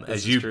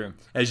 As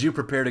you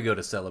prepare to go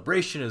to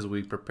Celebration, as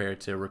we prepare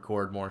to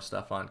record more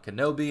stuff on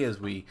Kenobi, as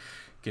we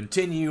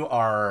continue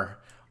our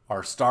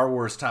Star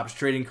Wars Topps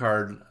trading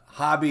card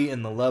hobby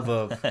and the love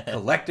of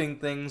collecting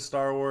things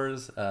Star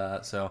Wars.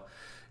 So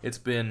it's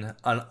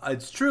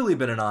truly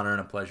been an honor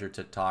and a pleasure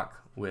to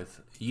talk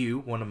with you,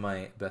 one of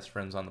my best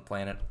friends on the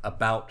planet,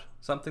 about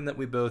something that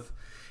we both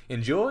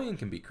enjoy and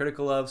can be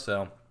critical of.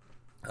 So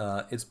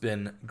it's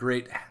been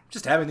great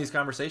just having these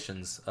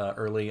conversations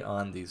early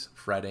on these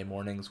Friday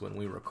mornings when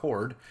we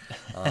record.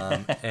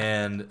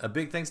 And a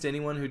big thanks to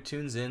anyone who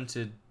tunes in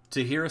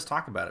to hear us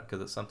talk about it,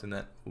 because it's something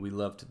that we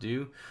love to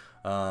do.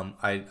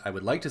 I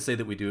would like to say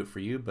that we do it for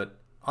you, but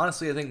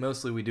honestly, I think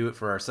mostly we do it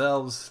for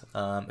ourselves.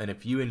 And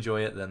if you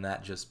enjoy it, then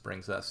that just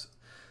brings us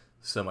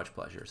so much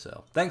pleasure.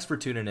 So thanks for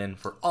tuning in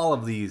for all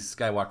of these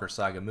Skywalker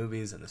Saga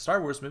movies and the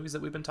Star Wars movies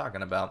that we've been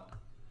talking about.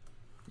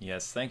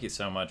 Yes, thank you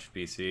so much,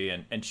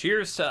 BC. And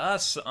cheers to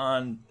us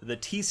on the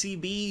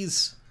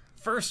TCB's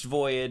first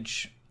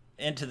voyage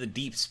into the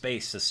deep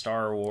space of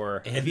Star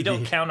Wars. If you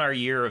don't count our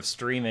year of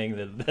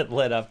streaming that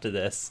led up to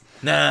this.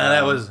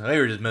 Nah, we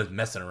were just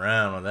messing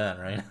around with that,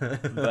 right?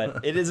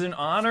 But it is an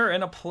honor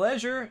and a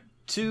pleasure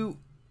to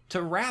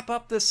wrap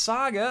up this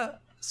saga.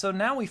 So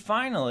now we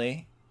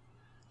finally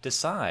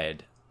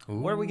decide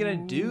What are we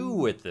going to do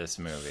with this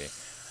movie?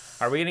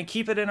 Are we going to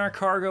keep it in our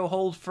cargo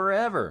hold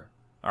forever?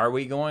 Are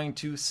we going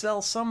to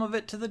sell some of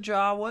it to the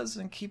Jawas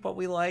and keep what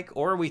we like?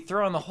 Or are we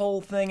throwing the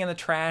whole thing in the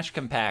trash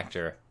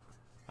compactor?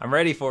 I'm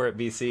ready for it,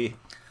 BC.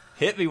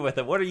 Hit me with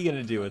it. What are you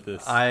going to do with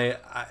this?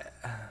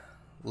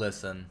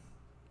 Listen.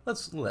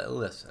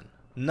 Listen.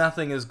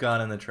 Nothing has gone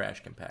in the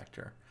trash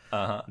compactor.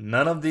 Uh-huh.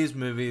 None of these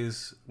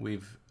movies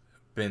we've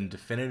been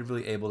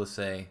definitively able to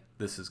say,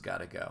 this has got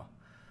to go.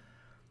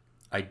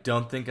 I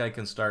don't think I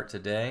can start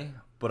today,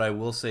 but I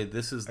will say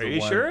this is the one. Are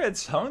you sure?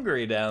 It's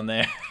hungry down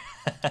there.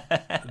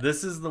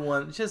 This is the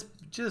one. Just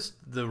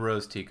the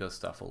Rose Tico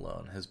stuff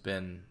alone has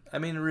been. I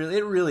mean, really,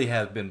 it really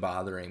has been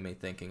bothering me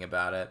thinking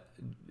about it.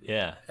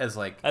 Yeah, as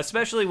like,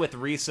 especially with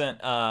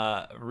recent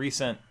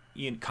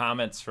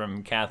comments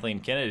from Kathleen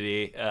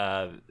Kennedy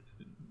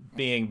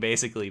being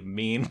basically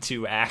mean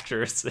to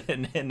actors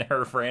in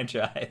her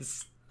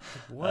franchise.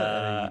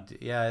 What?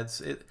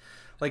 It's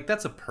like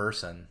that's a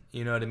person.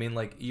 You know what I mean?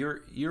 Like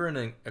you're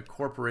in a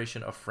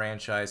corporation, a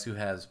franchise who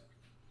has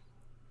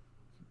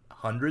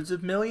hundreds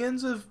of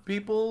millions of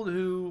people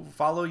who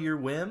follow your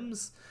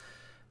whims,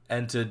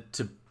 and to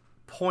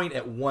point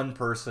at one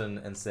person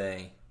and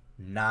say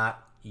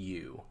not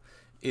you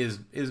is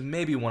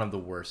maybe one of the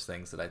worst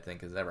things that I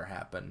think has ever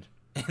happened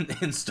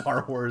in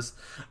Star Wars.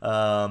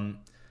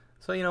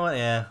 So you know what?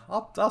 Yeah,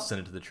 I'll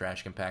send it to the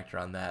trash compactor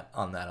on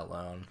that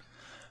alone.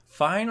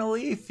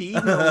 Finally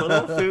feeding a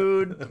little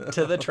food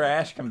to the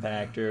trash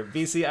compactor.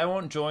 BC, I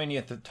won't join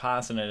you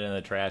tossing it in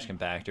the trash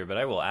compactor, but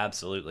I will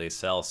absolutely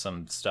sell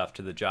some stuff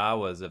to the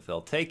Jawas if they'll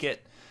take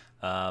it,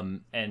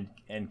 and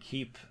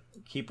keep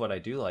what I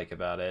do like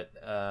about it.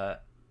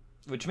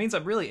 Which means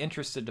I'm really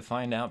interested to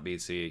find out,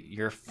 BC,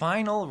 your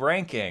final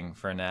ranking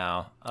for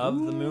now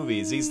of the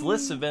movies. These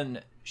lists have been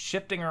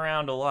shifting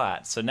around a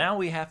lot, so now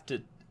we have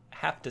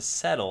to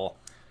settle,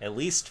 at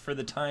least for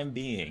the time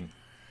being.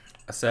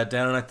 I sat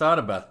down and I thought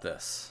about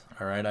this.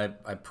 All right,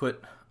 I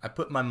put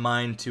my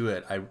mind to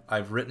it.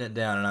 I've written it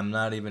down, and I'm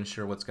not even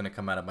sure what's going to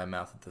come out of my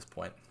mouth at this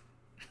point.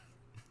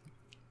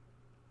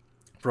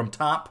 From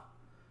top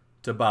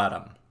to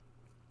bottom,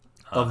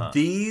 of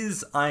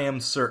these, I am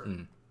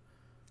certain,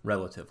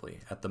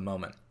 relatively at the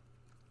moment,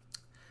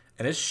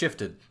 and it's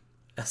shifted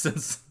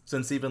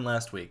since even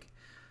last week.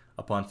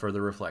 Upon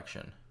further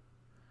reflection,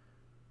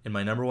 in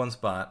my number one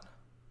spot,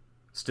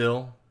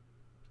 still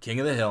King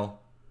of the Hill,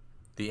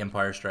 The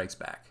Empire Strikes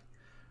Back.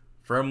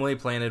 Firmly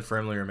planted,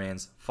 firmly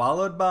remains.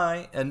 Followed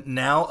by, and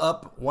now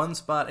up one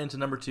spot into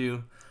number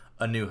 2,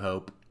 A New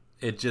Hope.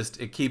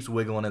 It keeps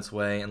wiggling its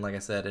way, and like I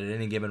said, at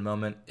any given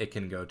moment, it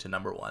can go to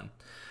number 1.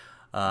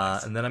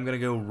 Nice. And then I'm going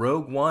to go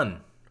Rogue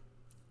One.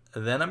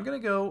 Then I'm going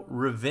to go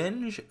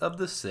Revenge of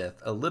the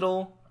Sith, a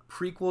little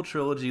prequel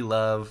trilogy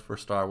love for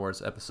Star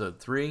Wars Episode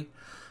 3.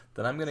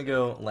 Then I'm going to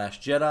go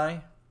Last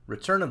Jedi,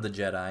 Return of the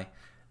Jedi,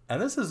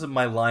 and this is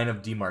my line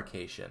of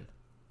demarcation.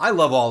 I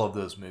love all of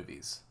those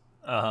movies.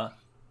 Uh-huh.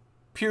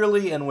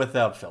 Purely and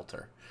without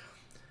filter.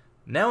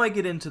 Now I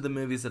get into the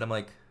movies that I'm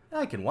like,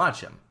 I can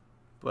watch them,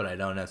 but I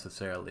don't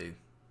necessarily...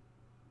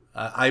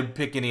 I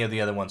pick any of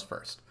the other ones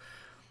first.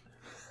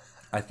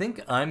 I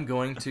think I'm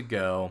going to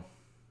go...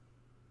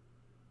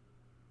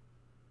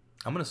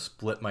 I'm going to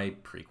split my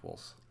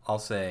prequels. I'll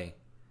say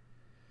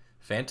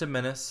Phantom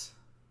Menace,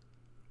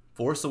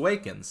 Force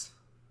Awakens,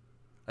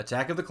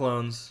 Attack of the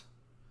Clones,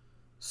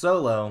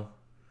 Solo,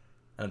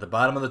 and at the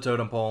bottom of the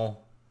totem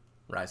pole,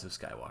 Rise of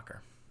Skywalker.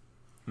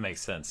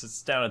 Makes sense.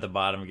 It's down at the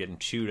bottom getting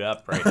chewed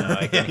up right now.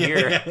 I can hear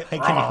it. I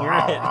can hear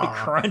it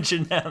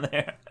crunching down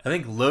there. I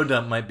think Low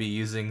Dump might be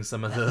using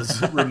some of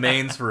those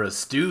remains for a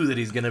stew that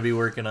he's going to be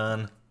working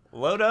on.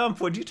 Low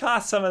Dump, would you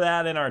toss some of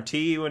that in our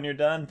tea when you're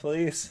done,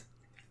 please?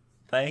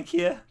 Thank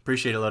you.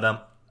 Appreciate it, Low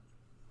Dump.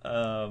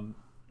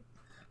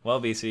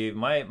 Well, BC,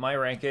 my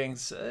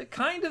rankings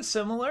kind of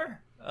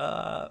similar.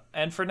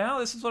 And for now,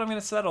 this is what I'm going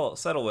to settle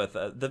with.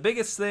 The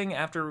biggest thing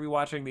after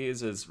rewatching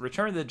these is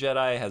Return of the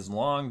Jedi has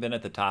long been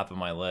at the top of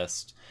my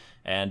list,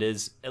 and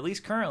is, at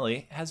least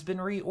currently, has been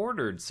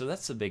reordered. So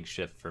that's a big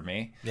shift for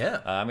me.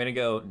 Yeah. I'm going to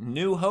go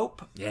New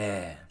Hope.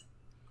 Yeah.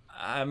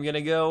 I'm going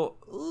to go...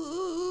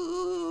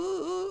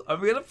 I'm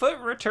going to put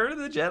Return of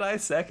the Jedi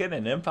second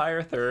and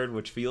Empire third,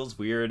 which feels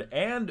weird,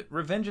 and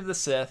Revenge of the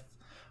Sith,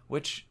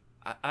 which,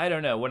 I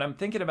don't know. When I'm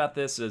thinking about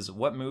this is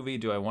what movie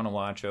do I want to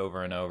watch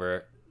over and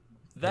over?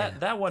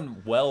 That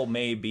one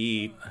may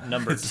be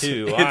number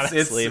 2,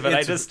 honestly, but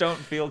I just don't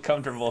feel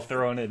comfortable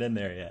throwing it in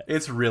there yet.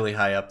 It's really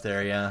high up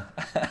there, yeah.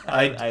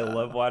 I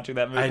love watching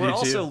that movie. We're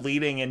also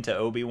leading into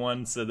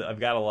Obi-Wan, so I've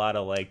got a lot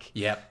of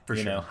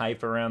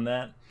hype around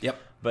that. Yep.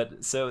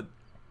 But so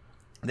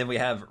then we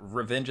have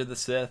Revenge of the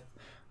Sith.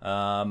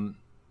 I'm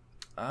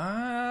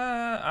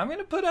going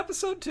to put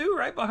Episode 2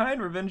 right behind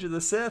Revenge of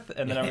the Sith,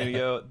 and then I'm going to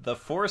go The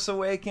Force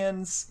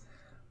Awakens,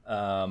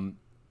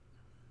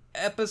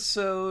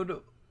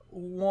 Episode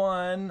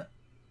 1,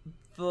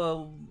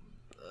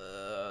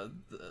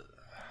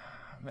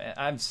 man,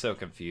 I'm so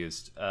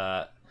confused.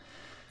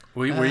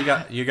 You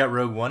got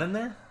Rogue One in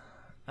there?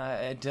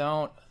 I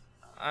don't.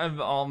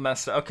 I'm all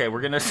messed up. Okay,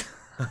 we're gonna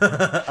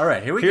All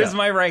right, here we Here's go.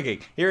 my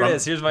ranking. Here it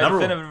is. Here's my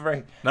definitive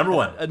ranking. Number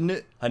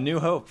one. A New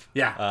Hope.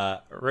 Yeah.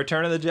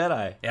 Return of the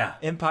Jedi. Yeah.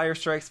 Empire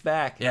Strikes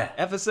Back. Yeah.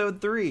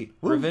 Episode 3.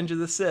 Woo. Revenge of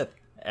the Sith.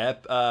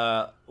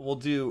 We'll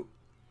do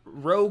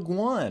Rogue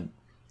One.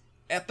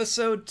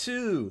 Episode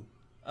 2.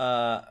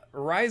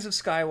 Rise of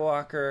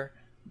Skywalker.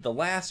 The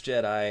Last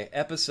Jedi.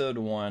 Episode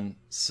 1.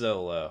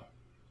 Solo.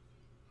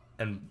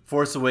 And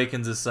Force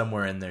Awakens is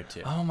somewhere in there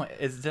too. Oh my!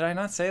 Did I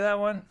not say that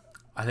one?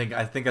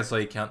 I think I saw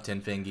you count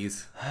 10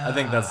 fingies. I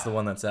think that's the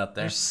one that's out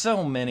there. There's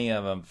so many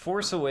of them.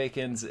 Force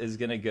Awakens is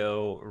gonna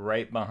go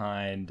right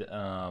behind. It's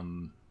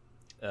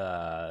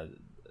right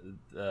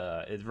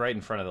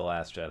in front of The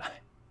Last Jedi.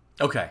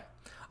 Okay,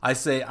 I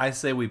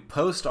say we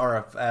post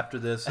our after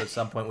this at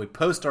some point. We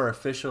post our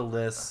official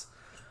lists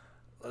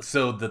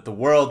so that the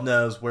world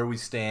knows where we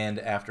stand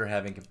after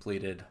having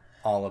completed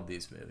all of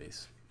these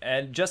movies.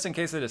 And just in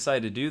case I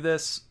decide to do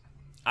this,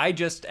 I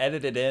just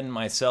edited in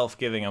myself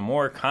giving a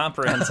more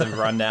comprehensive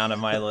rundown of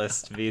my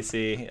list,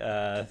 VC.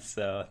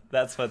 So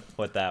that's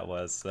what that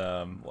was.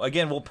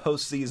 Again, we'll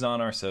post these on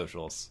our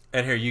socials.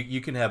 And here,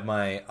 you can have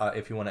my,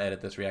 if you want to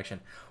edit this reaction.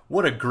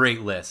 What a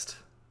great list.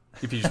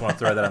 If you just want to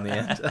throw that on the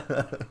end.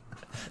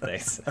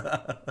 Thanks.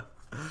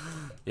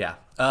 Yeah.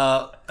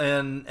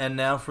 And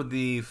now for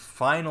the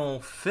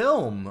final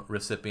film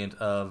recipient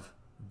of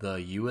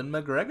the Ewan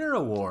McGregor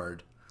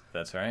Award.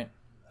 That's right.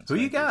 Who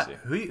you got?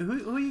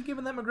 Who are you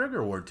giving that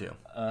McGregor Award to?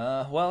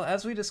 Well,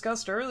 as we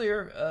discussed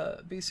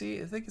earlier,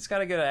 BC, I think it's got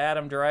to go to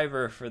Adam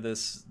Driver for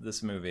this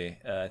movie.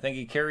 I think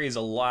he carries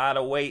a lot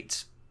of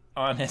weight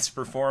on his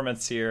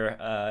performance here.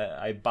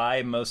 I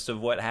buy most of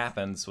what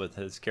happens with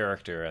his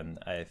character, and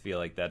I feel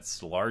like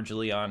that's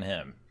largely on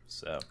him.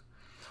 So,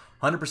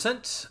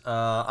 100%.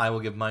 I will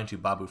give mine to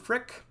Babu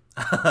Frick.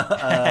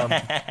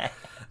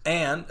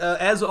 And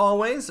as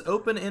always,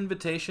 open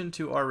invitation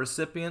to our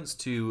recipients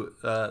to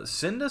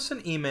send us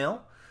an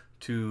email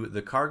to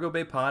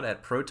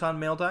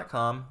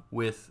thecargobaypod@protonmail.com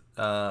with,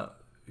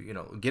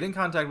 get in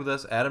contact with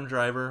us, Adam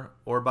Driver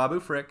or Babu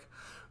Frick,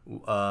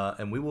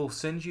 and we will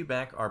send you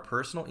back our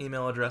personal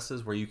email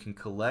addresses where you can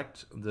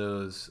collect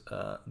those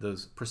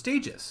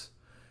prestigious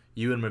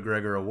Ewan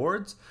McGregor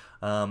Awards.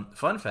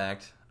 Fun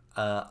fact,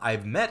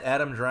 I've met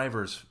Adam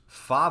Driver's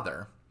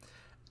father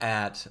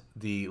at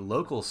the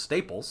local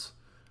Staples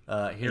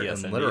here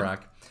in Little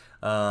Rock.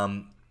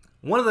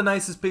 One of the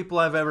nicest people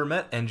I've ever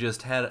met, and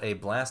just had a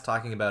blast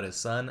talking about his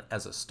son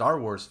as a Star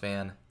Wars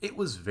fan. It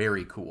was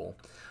very cool.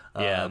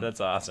 Yeah, that's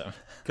awesome.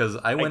 Because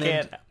I went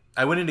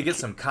in to get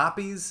some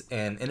copies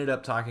and ended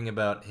up talking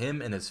about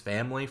him and his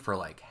family for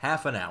like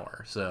half an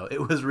hour. So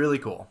it was really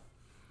cool.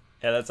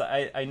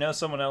 Yeah, I know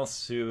someone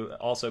else who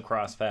also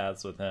crossed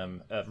paths with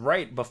him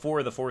right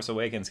before The Force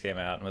Awakens came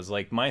out and was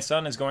like, my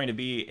son is going to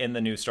be in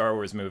the new Star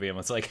Wars movie, and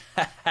was like,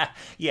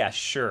 yeah,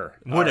 sure.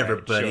 Whatever,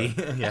 right, buddy.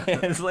 Sure. Yeah.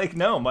 It's like,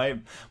 no,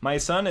 my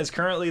son is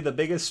currently the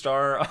biggest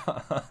star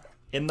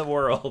in the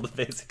world,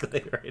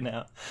 basically, right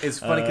now. It's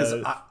funny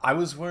because I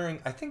was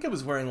wearing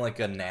like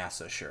a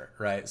NASA shirt,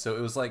 right? So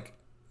it was like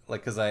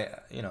because I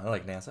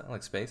like NASA, I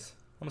like space.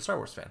 I'm a Star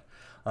Wars fan.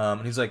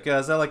 And he's like,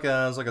 is that like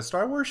a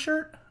Star Wars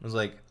shirt? I was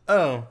like,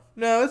 oh,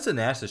 no, it's a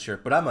NASA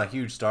shirt, but I'm a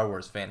huge Star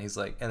Wars fan. He's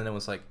like, and then it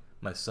was like,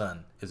 my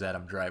son is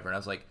Adam Driver. And I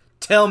was like,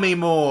 tell me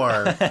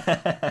more.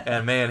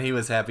 And man, he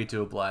was happy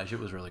to oblige. It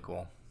was really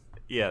cool.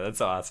 Yeah,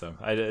 that's awesome.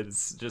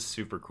 It's just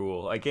super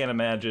cool. I can't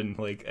imagine,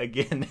 like,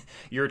 again,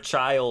 your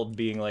child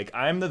being like,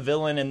 I'm the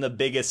villain in the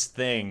biggest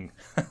thing.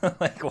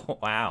 Like,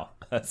 wow,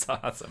 that's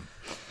awesome.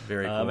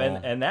 Very cool.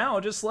 And now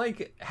just,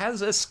 like,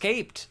 has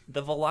escaped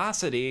the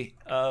velocity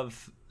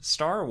of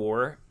Star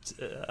Wars,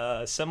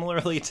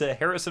 similarly to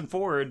Harrison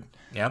Ford.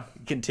 Yeah.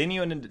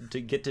 Continuing to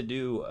get to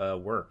do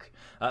work.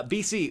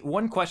 BC,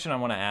 one question I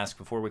want to ask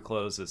before we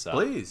close this up.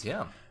 Please,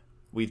 yeah.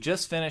 We've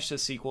just finished a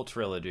sequel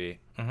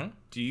trilogy. Mm-hmm.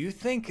 Do you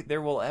think there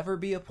will ever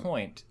be a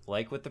point,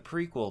 like with the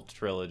prequel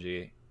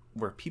trilogy,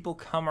 where people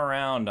come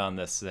around on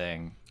this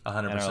thing 100%.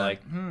 and are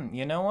like,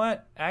 you know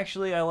what?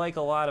 Actually, I like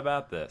a lot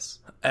about this.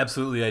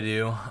 Absolutely, I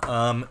do.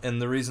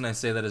 And the reason I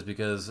say that is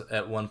because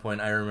at one point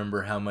I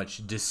remember how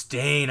much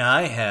disdain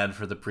I had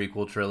for the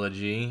prequel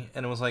trilogy,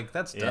 and it was like,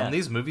 that's dumb. Yeah.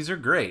 These movies are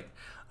great.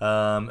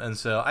 And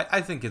so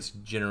I think it's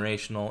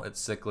generational,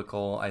 it's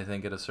cyclical. I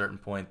think at a certain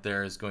point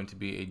there is going to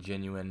be a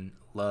genuine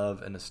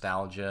love and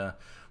nostalgia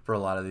for a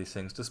lot of these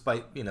things,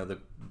 despite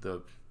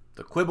the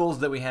quibbles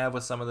that we have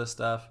with some of this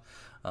stuff.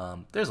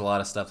 There's a lot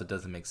of stuff that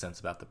doesn't make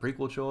sense about the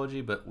prequel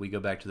trilogy, but we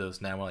go back to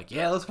those now. And we're like,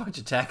 yeah, let's watch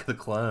Attack of the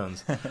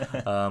Clones.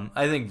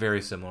 I think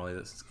very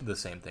similarly, the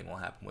same thing will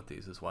happen with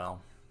these as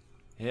well.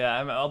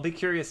 Yeah, I'll be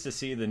curious to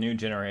see the new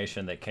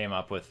generation that came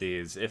up with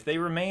these. If they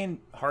remain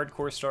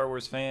hardcore Star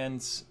Wars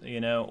fans,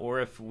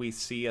 or if we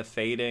see a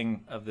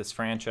fading of this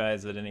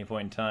franchise at any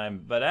point in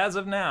time. But as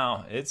of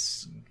now,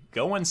 it's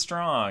going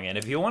strong. And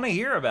if you want to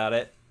hear about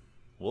it,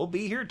 we'll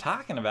be here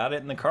talking about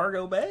it in the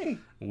cargo bay.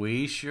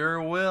 We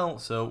sure will.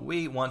 So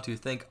we want to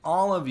thank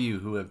all of you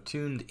who have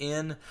tuned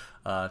in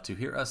to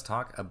hear us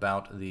talk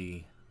about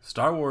the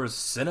Star Wars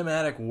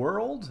Cinematic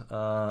World.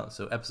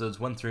 So episodes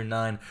 1 through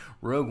 9,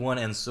 Rogue One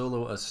and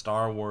Solo, A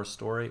Star Wars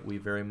Story. We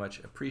very much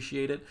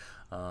appreciate it.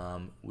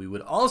 We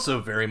would also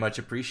very much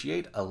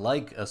appreciate a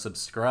like, a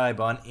subscribe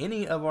on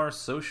any of our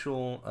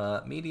social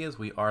medias.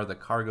 We are the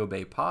Cargo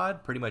Bay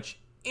Pod, pretty much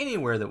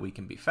anywhere that we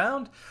can be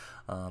found.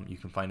 You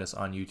can find us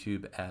on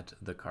YouTube at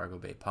the Cargo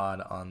Bay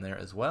Pod on there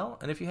as well.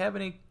 And if you have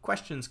any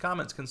questions,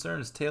 comments,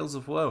 concerns, tales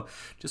of woe,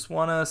 just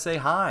want to say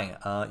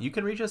hi, you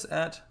can reach us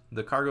at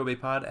the Cargo Bay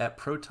Pod at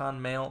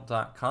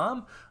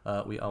protonmail.com.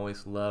 We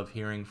always love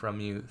hearing from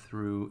you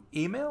through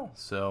email,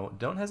 so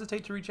don't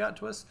hesitate to reach out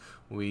to us.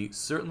 We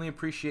certainly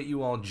appreciate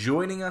you all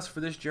joining us for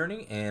this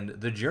journey, and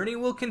the journey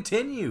will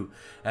continue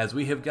as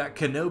we have got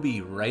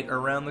Kenobi right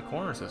around the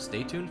corner, so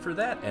stay tuned for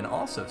that, and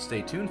also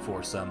stay tuned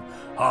for some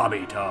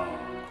Hobby Talk.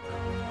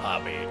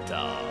 Hobby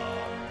Talk.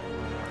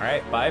 All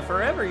right, bye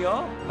forever,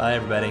 y'all. Bye,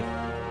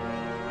 everybody.